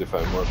 I need to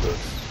find more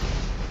books.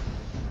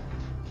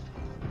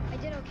 I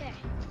did okay.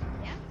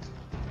 Yeah?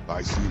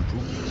 I see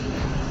improvement.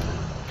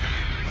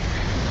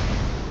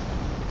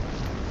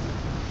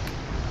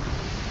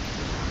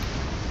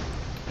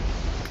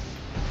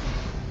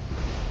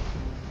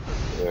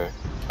 There.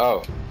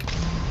 Oh,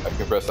 I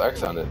can press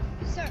X on it.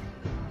 Sir.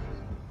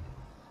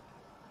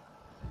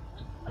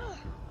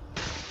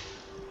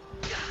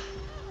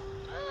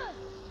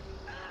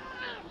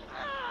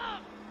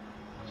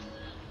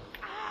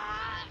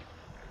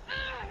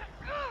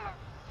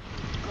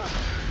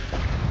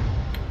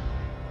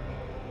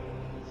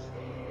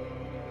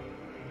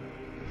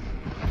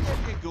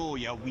 There you go,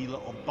 you wee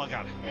little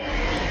bugger.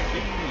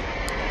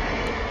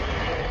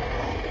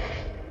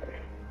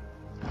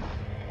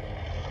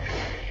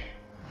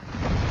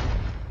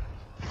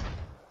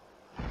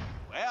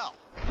 Well,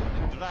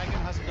 the dragon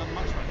hasn't done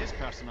much for his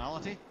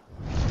personality.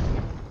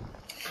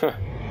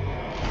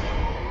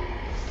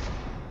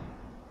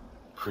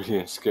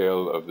 Brilliant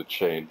scale of the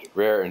chained.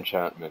 Rare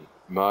enchantment.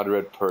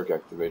 Moderate perk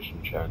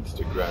activation chance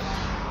to grant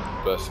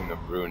blessing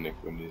of runic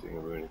when using a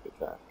runic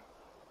attack.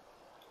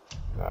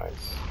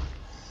 Nice.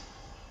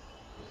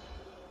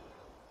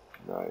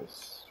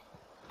 Nice.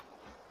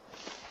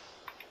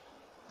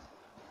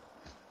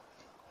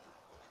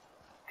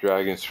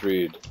 Dragon's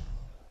Freed.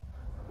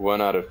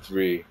 1 out of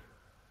 3.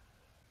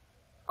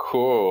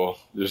 Cool.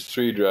 There's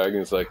 3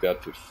 dragons like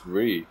that for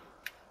free.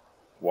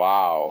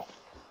 Wow.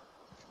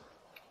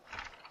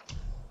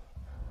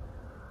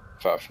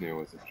 Fafnir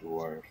was a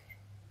dwarf.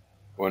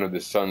 One of the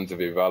sons of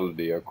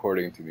Ivaldi,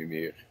 according to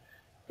Mimir.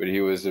 But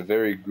he was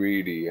very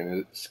greedy,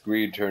 and his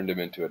greed turned him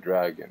into a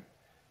dragon.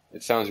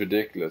 It sounds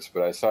ridiculous,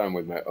 but I saw him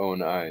with my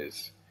own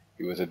eyes.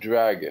 He was a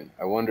dragon.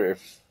 I wonder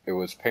if it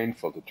was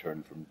painful to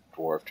turn from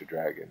dwarf to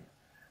dragon.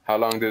 How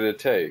long did it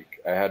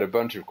take? I had a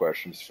bunch of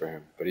questions for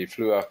him, but he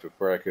flew off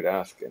before I could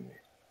ask any.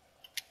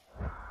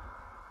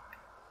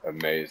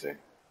 Amazing.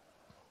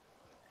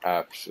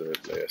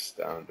 Absolutely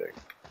astounding.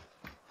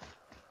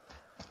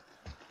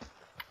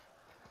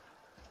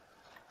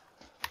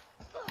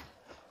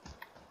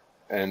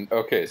 And,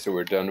 okay, so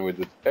we're done with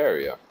the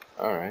area.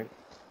 Alright.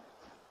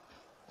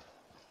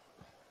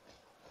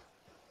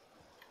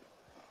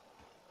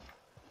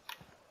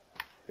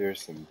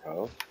 here's some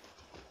health.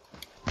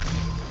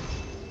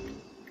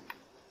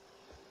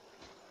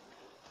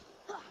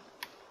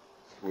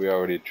 We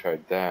already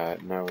tried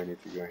that. Now we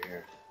need to go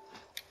here.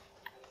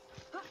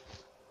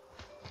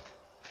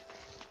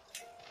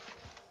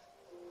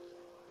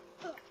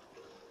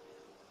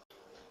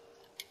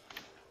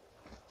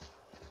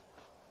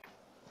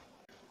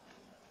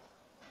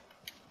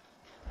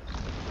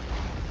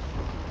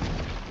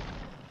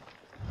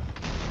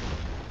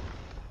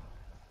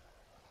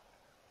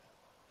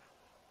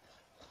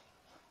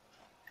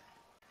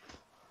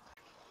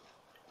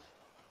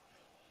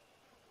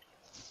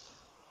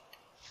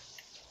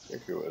 I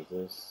think it was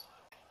this.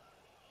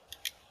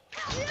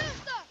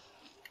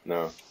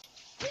 No.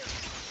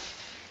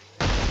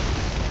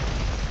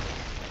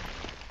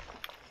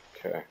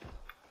 Okay.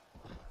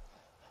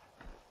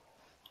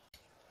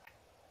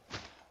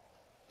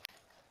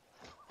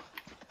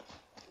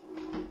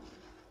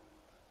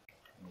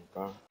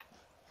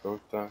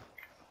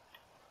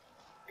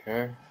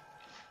 Okay.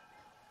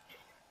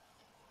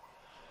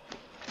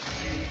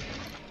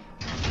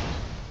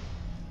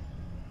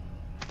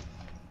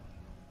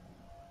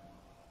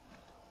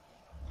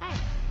 Hey,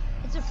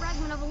 it's a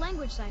fragment of a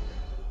language cipher.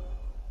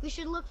 We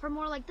should look for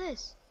more like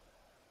this.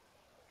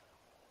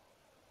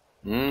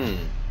 Hmm.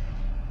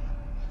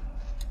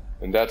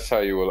 And that's how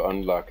you will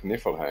unlock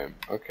Niflheim.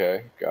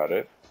 Okay, got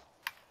it.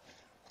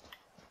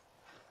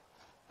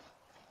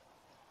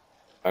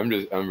 I'm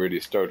really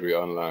stoked we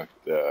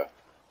unlocked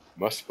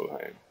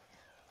Muspelheim.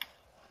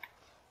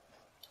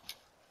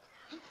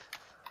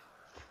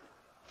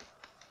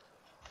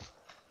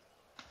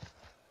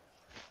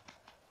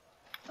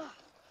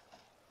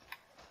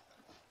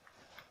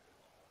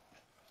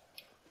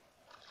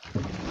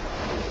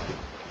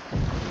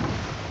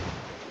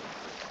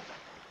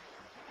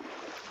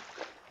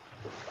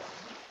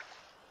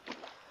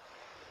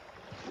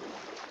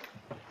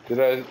 Did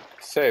I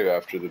save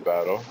after the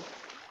battle?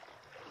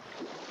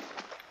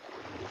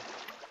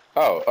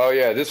 Oh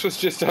yeah, this was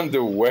just on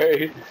the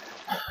way.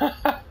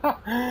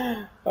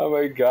 Oh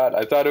my god,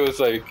 I thought it was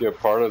like a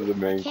part of the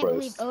main Can't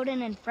believe quest.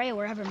 Odin and Freya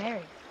were ever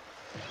married.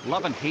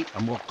 Love and hate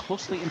are more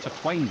closely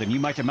intertwined than you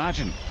might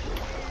imagine.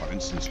 For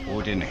instance,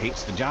 Odin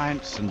hates the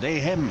giants and they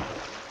him.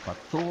 But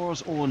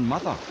Thor's own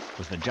mother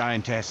was the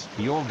giantess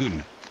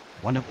Björgun,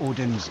 one of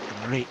Odin's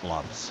great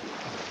loves.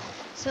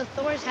 So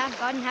Thor's half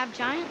god and half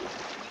giant?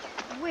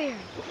 Weird.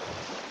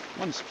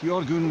 Once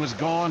Björgun was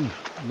gone,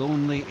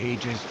 lonely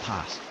ages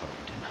passed for Odin.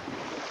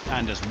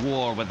 And as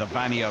war with the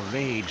Vanir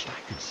raged, I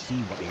could see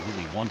what he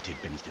really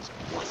wanted beneath his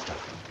bluster.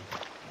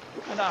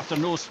 And after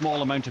no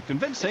small amount of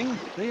convincing,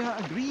 Freya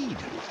agreed.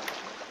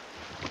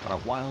 For a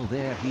while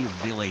there, he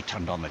really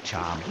turned on the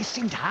charm. He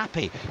seemed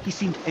happy. He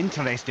seemed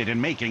interested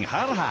in making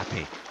her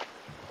happy.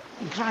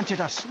 He granted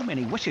her so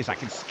many wishes I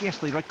could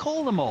scarcely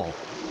recall them all.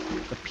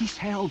 The peace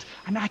held,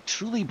 and I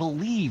truly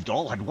believed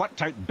all had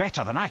worked out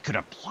better than I could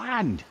have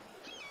planned.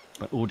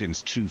 But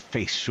Odin's true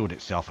face showed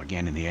itself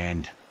again in the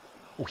end.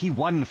 Oh, he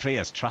won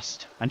Freya's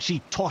trust, and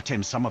she taught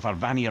him some of her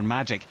Vanir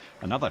magic,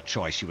 another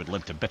choice she would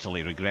live to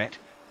bitterly regret.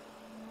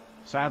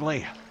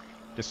 Sadly,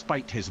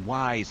 despite his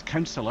wise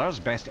counselors'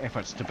 best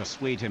efforts to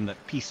persuade him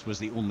that peace was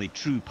the only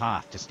true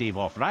path to stave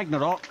off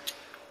Ragnarok,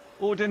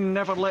 Odin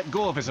never let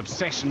go of his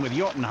obsession with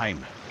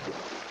Jotunheim.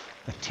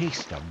 The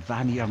taste of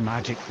Vanir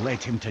magic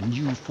led him to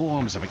new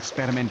forms of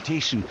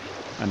experimentation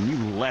and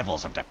new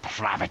levels of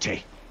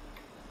depravity.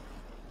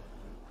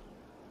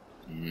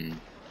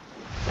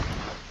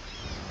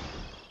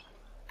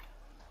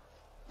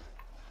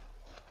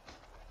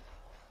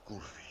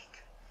 Gulvik.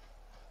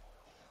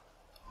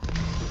 You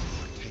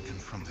were taken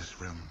from this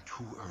realm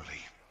too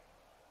early.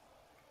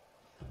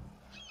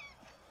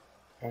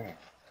 Oh,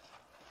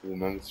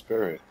 another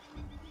spirit.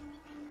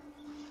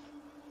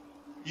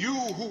 You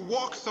who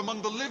walks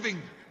among the living,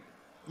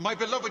 my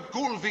beloved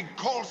Gulvig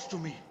calls to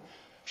me.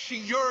 She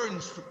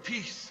yearns for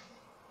peace,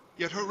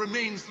 yet her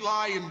remains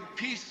lie in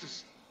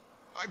pieces.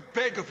 I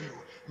beg of you,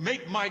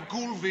 make my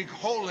Gulvig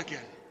whole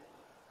again.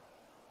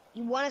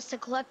 You want us to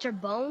collect her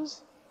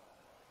bones?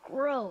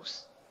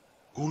 Gross.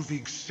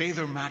 Gulvig's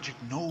Sather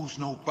magic knows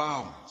no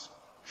bounds.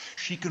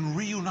 She can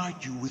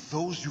reunite you with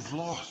those you've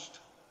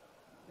lost.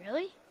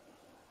 Really?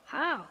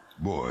 How?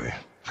 Boy,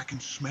 I can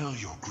smell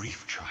your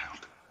grief,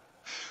 child.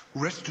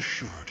 Rest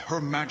assured,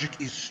 her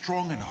magic is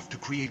strong enough to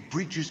create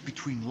bridges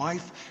between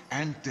life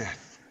and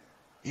death,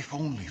 if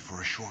only for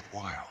a short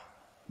while.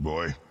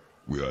 boy,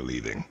 we are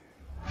leaving.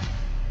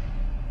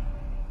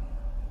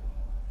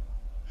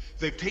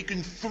 They've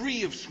taken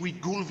 3 of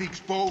sweet Gulvig's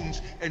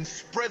bones and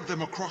spread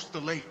them across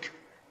the lake.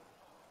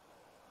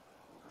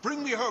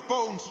 Bring me her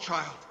bones,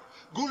 child.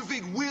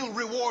 Gulvig will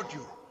reward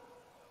you.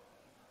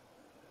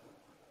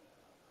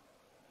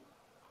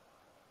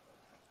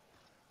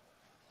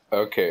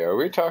 Okay, are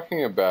we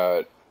talking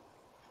about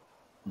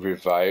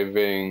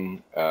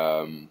reviving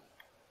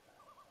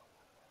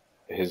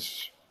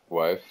his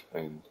wife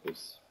and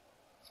his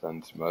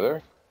son's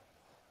mother?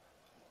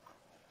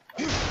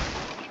 Is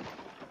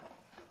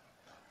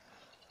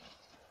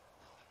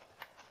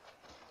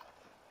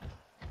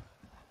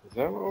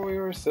that what we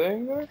were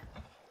saying there?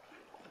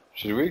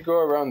 Should we go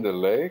around the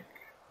lake?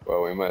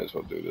 Well, we might as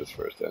well do this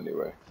first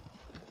anyway.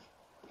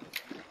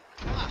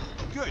 Ah,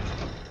 good.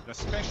 The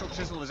special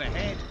chisel is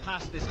ahead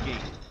past this gate.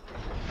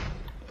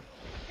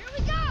 Here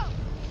we go!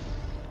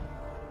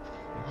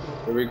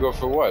 Here we go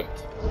for what?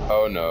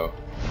 Oh no.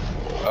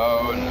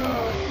 Oh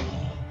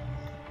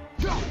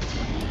no.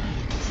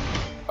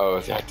 Oh,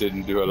 that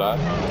didn't do a lot.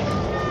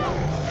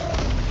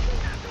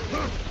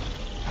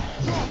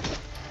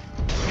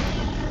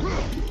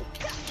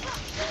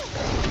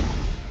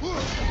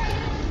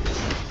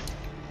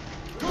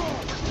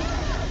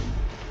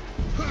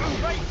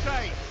 Right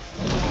side!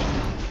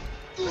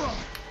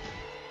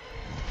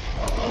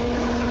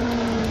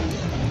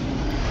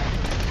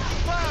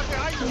 Fire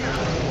behind you!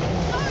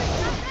 Sorry,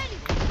 not ready!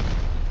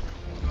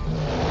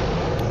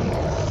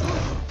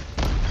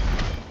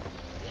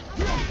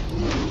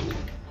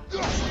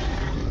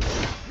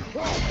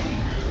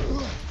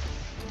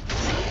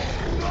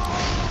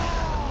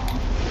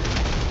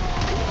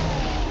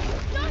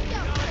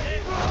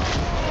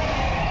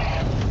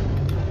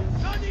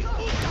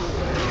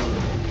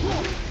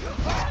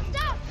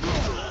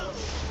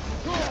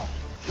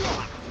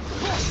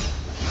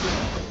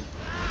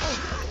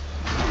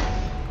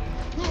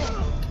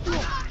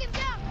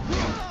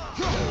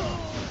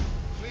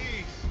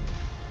 Please,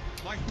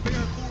 my fair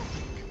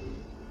Gulvik.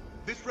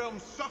 This realm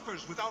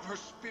suffers without her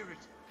spirit.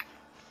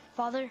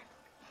 Father,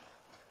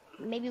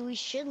 maybe we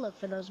should look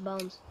for those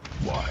bones.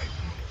 Why?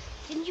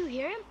 Didn't you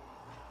hear him?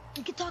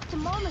 We could talk to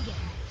Mom again.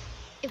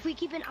 If we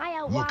keep an eye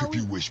out Look while if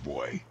we... you wish,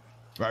 boy.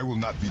 I will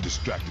not be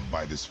distracted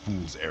by this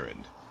fool's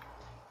errand.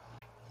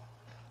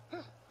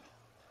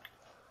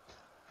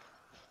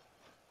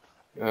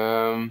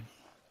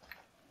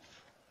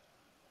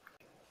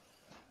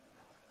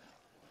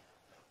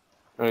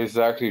 Not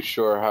exactly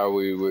sure how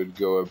we would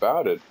go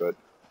about it, but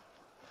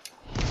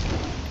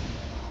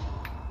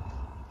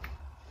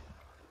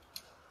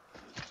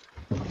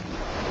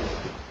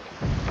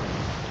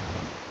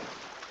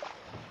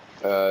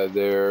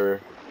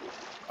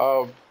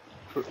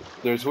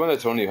there's one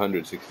that's only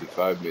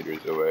 165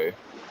 meters away.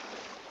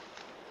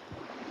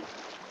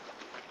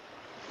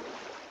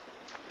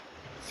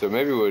 So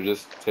maybe we'll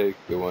just take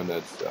the one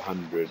that's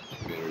 100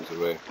 meters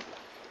away.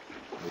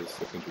 We'll just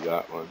look into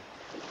that one.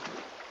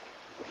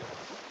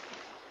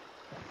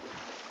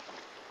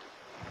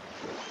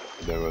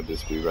 And then we'll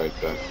just be right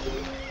back to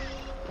it.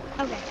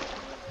 Okay.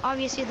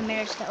 Obviously the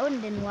marriage to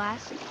Odin didn't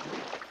last.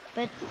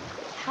 But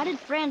how did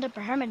Frey end up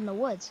a hermit in the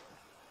woods?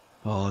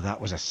 Oh, that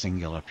was a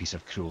singular piece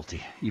of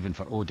cruelty, even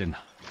for Odin.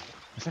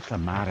 As if the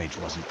marriage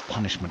wasn't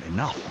punishment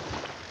enough.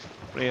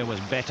 Freya was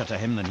better to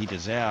him than he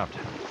deserved.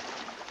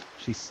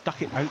 She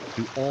stuck it out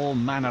through all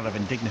manner of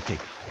indignity,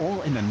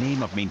 all in the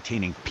name of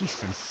maintaining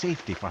peace and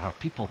safety for her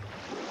people.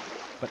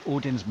 But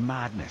Odin's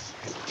madness,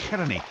 his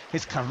tyranny,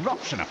 his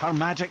corruption of her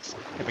magics,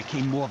 it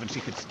became more than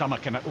she could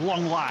stomach, and at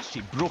long last she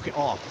broke it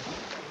off.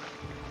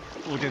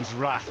 Odin's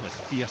wrath was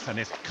fierce, and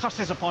his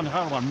curses upon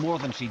her were more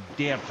than she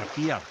dared to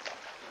fear.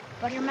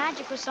 But her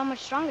magic was so much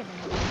stronger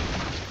than him.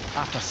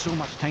 After so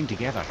much time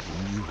together,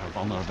 he knew her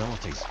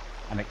vulnerabilities,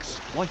 and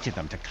exploited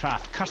them to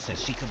craft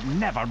curses she could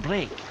never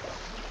break.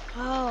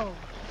 Oh,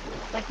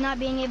 like not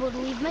being able to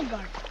leave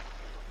Midgard.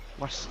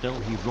 Worse still,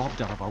 he robbed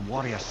her of her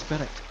warrior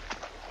spirit.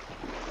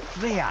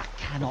 Freya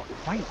cannot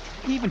fight,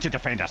 even to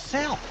defend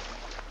herself.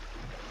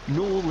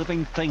 No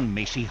living thing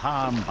may she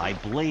harm by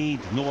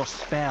blade nor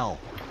spell.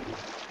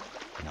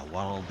 In a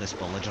world this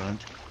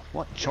belligerent,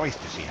 what choice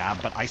does she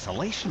have but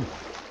isolation?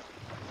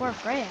 Poor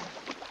Freya.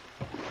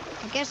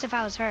 I guess if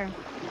I was her,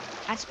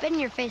 I'd spit in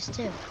your face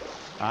too.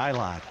 Aye,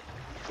 lad.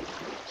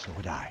 So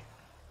would I.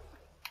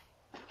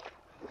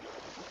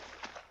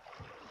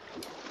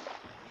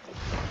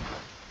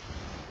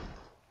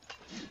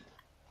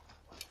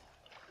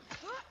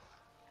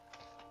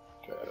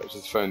 Okay, let's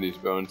just find these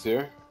bones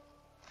here.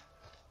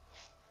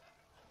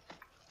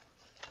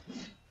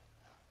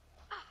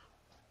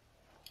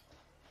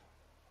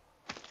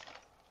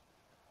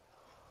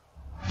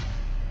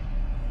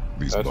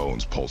 These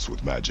bones pulse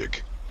with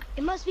magic.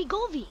 It must be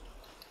Golvi.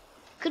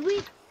 Could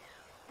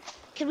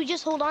we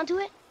just hold on to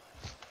it?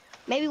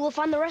 Maybe we'll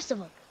find the rest of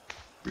them.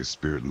 This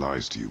spirit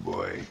lies to you,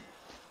 boy.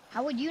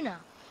 How would you know?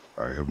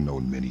 I have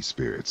known many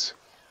spirits.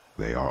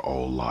 They are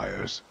all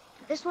liars.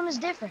 This one is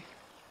different.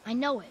 I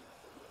know it.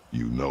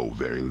 You know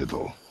very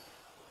little.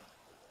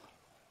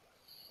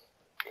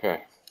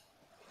 Okay.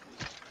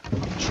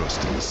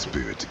 Trusting a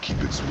spirit to keep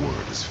its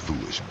word is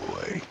foolish,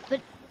 boy.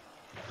 But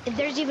if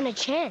there's even a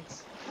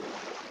chance,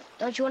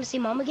 don't you want to see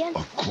Mom again?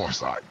 Of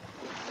course I...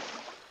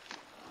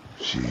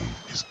 She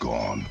is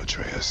gone,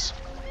 Atreus.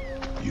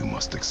 You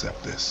must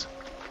accept this.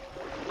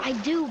 I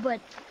do, but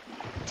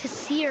to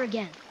see her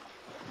again.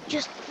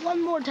 Just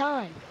one more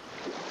time.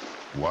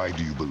 Why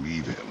do you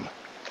believe him?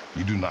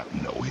 You do not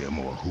know him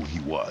or who he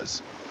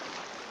was.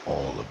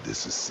 All of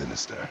this is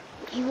sinister.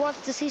 He wants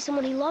to see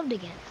someone he loved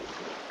again.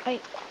 I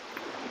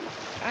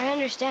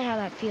understand how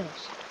that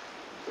feels.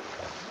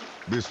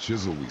 This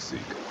chisel we seek,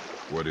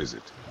 what is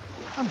it?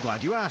 I'm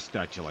glad you asked,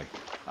 actually.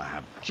 I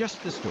have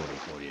just the story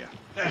for you.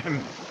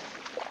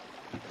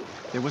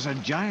 There was a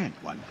giant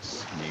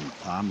once named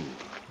Fafnir.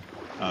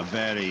 A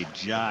very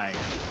giant,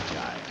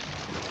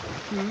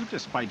 who,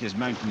 despite his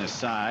mountainous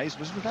size,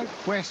 was without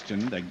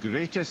question the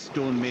greatest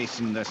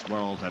stonemason this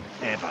world had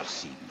ever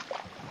seen.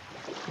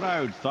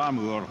 Proud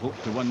Fafnir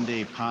hoped to one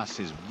day pass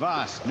his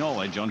vast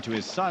knowledge on to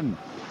his son.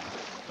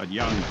 But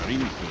young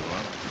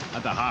Hrimthur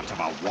had the heart of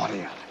a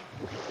warrior.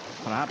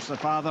 Perhaps the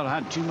father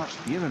had too much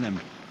fear in him,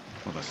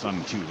 or the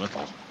son too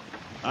little.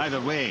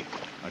 Either way,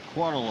 a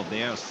quarrel of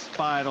theirs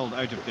spiraled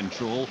out of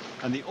control,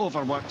 and the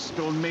overworked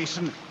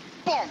stonemason,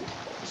 bonk,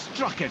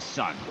 struck his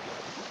son.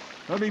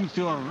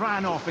 Hrimthur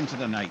ran off into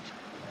the night.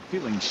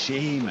 Feeling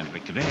shame and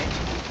regret,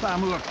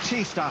 Fafnir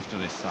chased after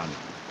his son,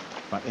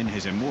 but in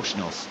his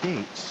emotional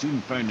state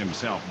soon found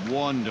himself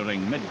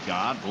wandering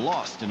Midgard,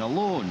 lost and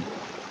alone.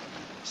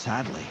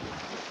 Sadly,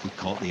 he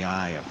caught the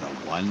eye of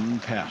the one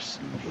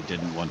person he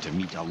didn't want to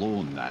meet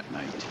alone that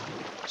night,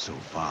 so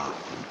far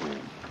from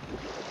home.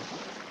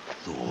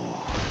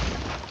 Thor.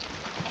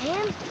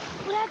 And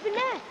what happened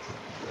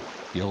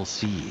next? You'll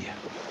see.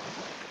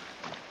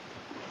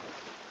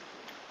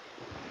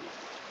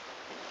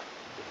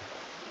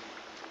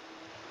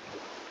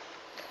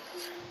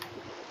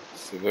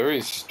 It's a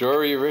very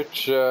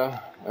story-rich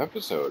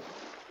episode.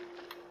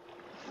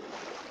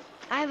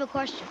 I have a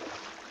question.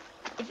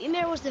 If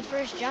Mimir was the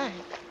first giant,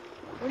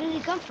 where did he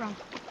come from?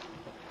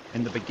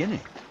 In the beginning,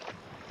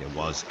 there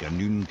was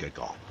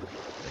Ginnungagap,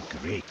 the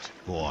great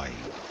void.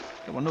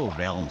 There were no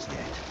realms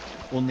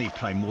yet, only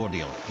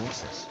primordial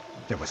forces.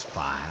 There was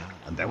fire,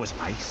 and there was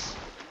ice.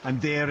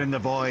 And there in the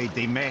void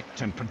they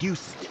met and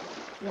produced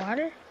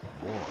Water?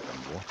 more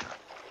than water.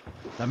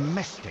 The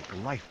mystic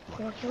lifeblood.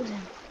 Thor killed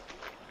him.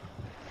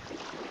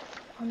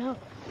 Oh no.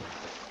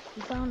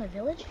 He fell in a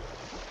village?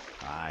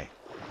 Aye.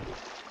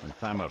 When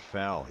Fafnir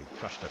fell, he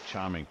crushed a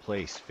charming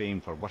place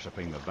famed for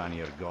worshipping the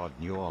Vanir god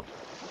Njord.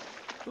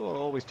 Thor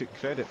always took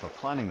credit for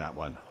planning that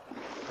one.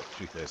 The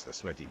truth is, the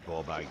sweaty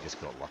ballbag just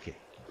got lucky.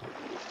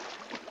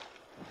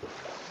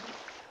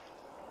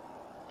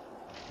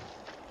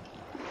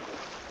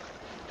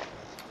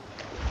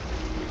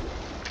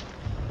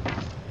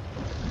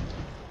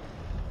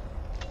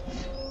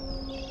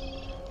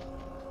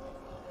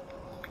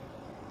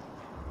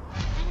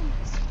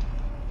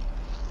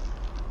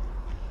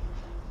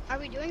 Are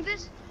we doing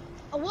this?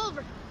 A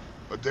wolverine.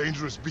 A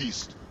dangerous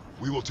beast.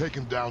 We will take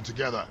him down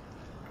together.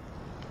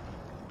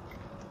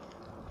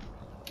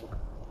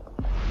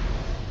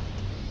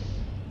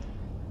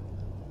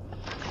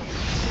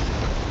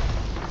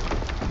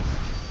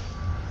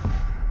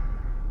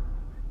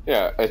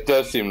 Yeah, it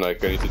does seem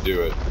like I need to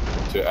do it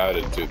to add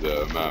it to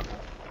the map.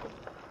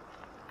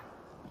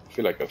 I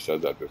feel like I've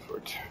said that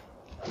before too.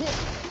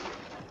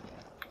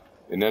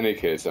 In any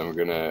case, I'm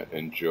gonna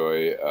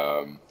enjoy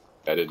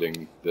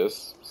editing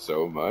this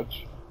so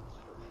much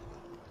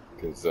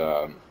because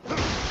On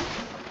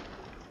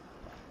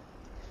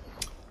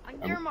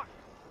your mark.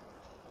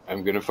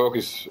 I'm gonna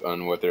focus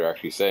on what they're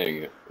actually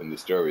saying in the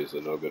stories a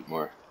little bit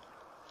more.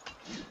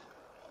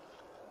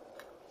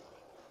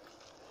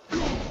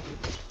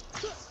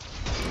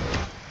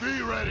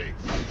 Be ready.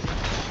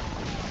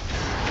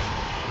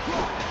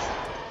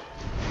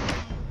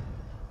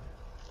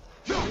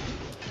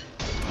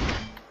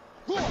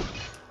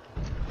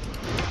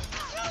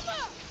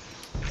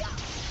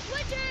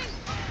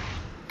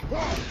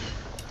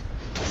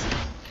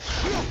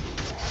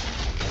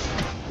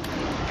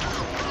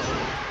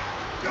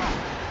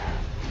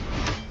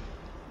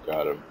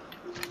 Got him.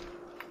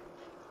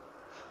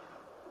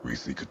 We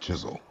seek a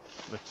chisel.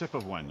 The tip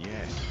of one,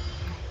 yes.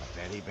 A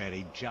very,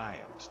 very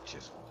giant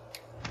chisel.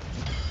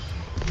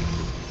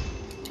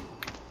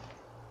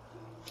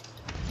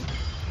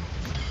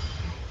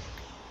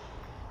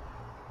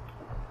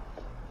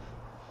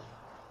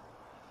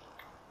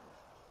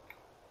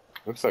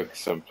 Looks like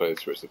some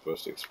place we're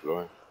supposed to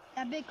explore.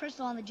 That big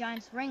crystal on the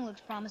giant's ring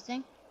looks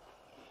promising.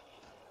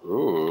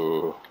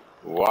 Ooh,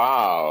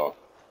 wow.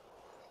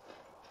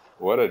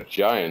 What a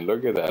giant.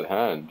 Look at that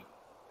hand.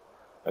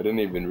 I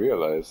didn't even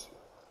realize.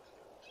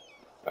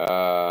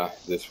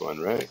 This one,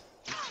 right?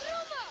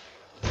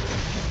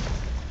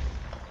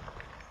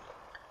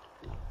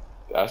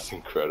 That's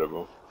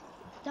incredible.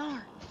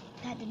 Darn,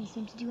 that didn't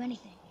seem to do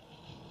anything.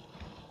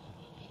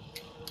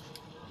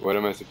 What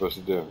am I supposed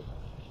to do?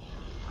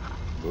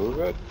 Move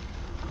it?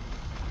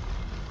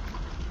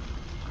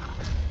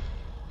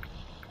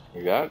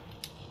 Like that?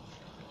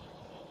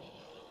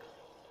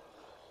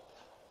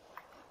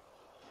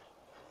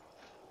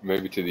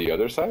 Maybe to the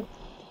other side?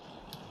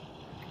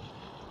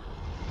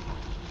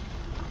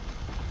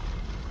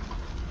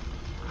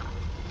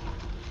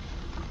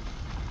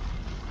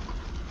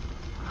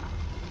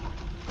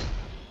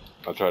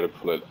 I'll try to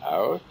pull it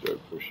out or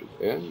push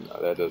it in.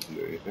 No, that doesn't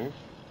do anything.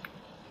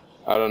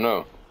 I don't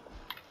know.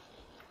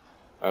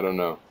 I don't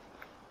know.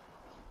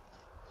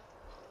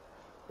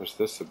 What's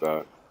this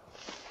about?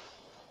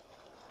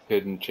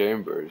 Hidden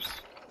chambers.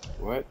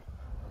 What?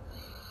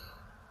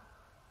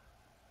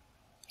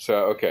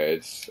 So, okay,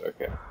 it's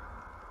okay.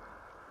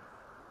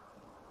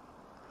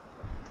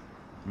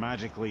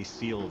 Magically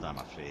sealed, I'm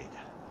afraid.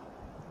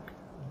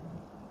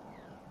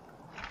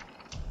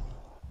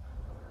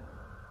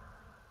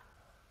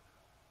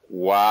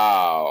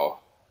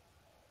 Wow.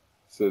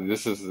 So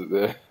this is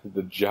the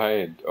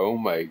giant. Oh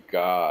my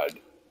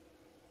god.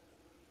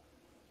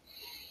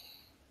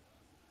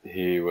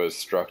 He was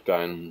struck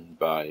down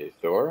by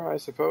Thor, I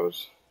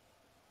suppose?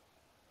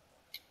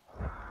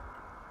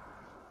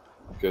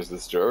 Because the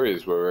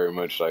stories were very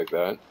much like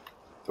that.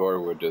 Thor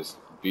would just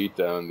beat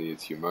down these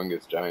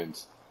humongous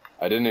giants.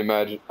 I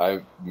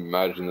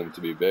imagined them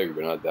to be big,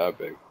 but not that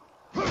big.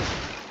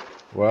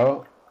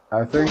 Well,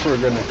 I think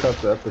we're going to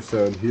cut the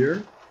episode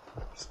here.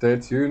 Stay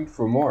tuned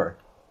for more.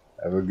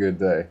 Have a good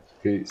day.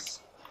 Peace.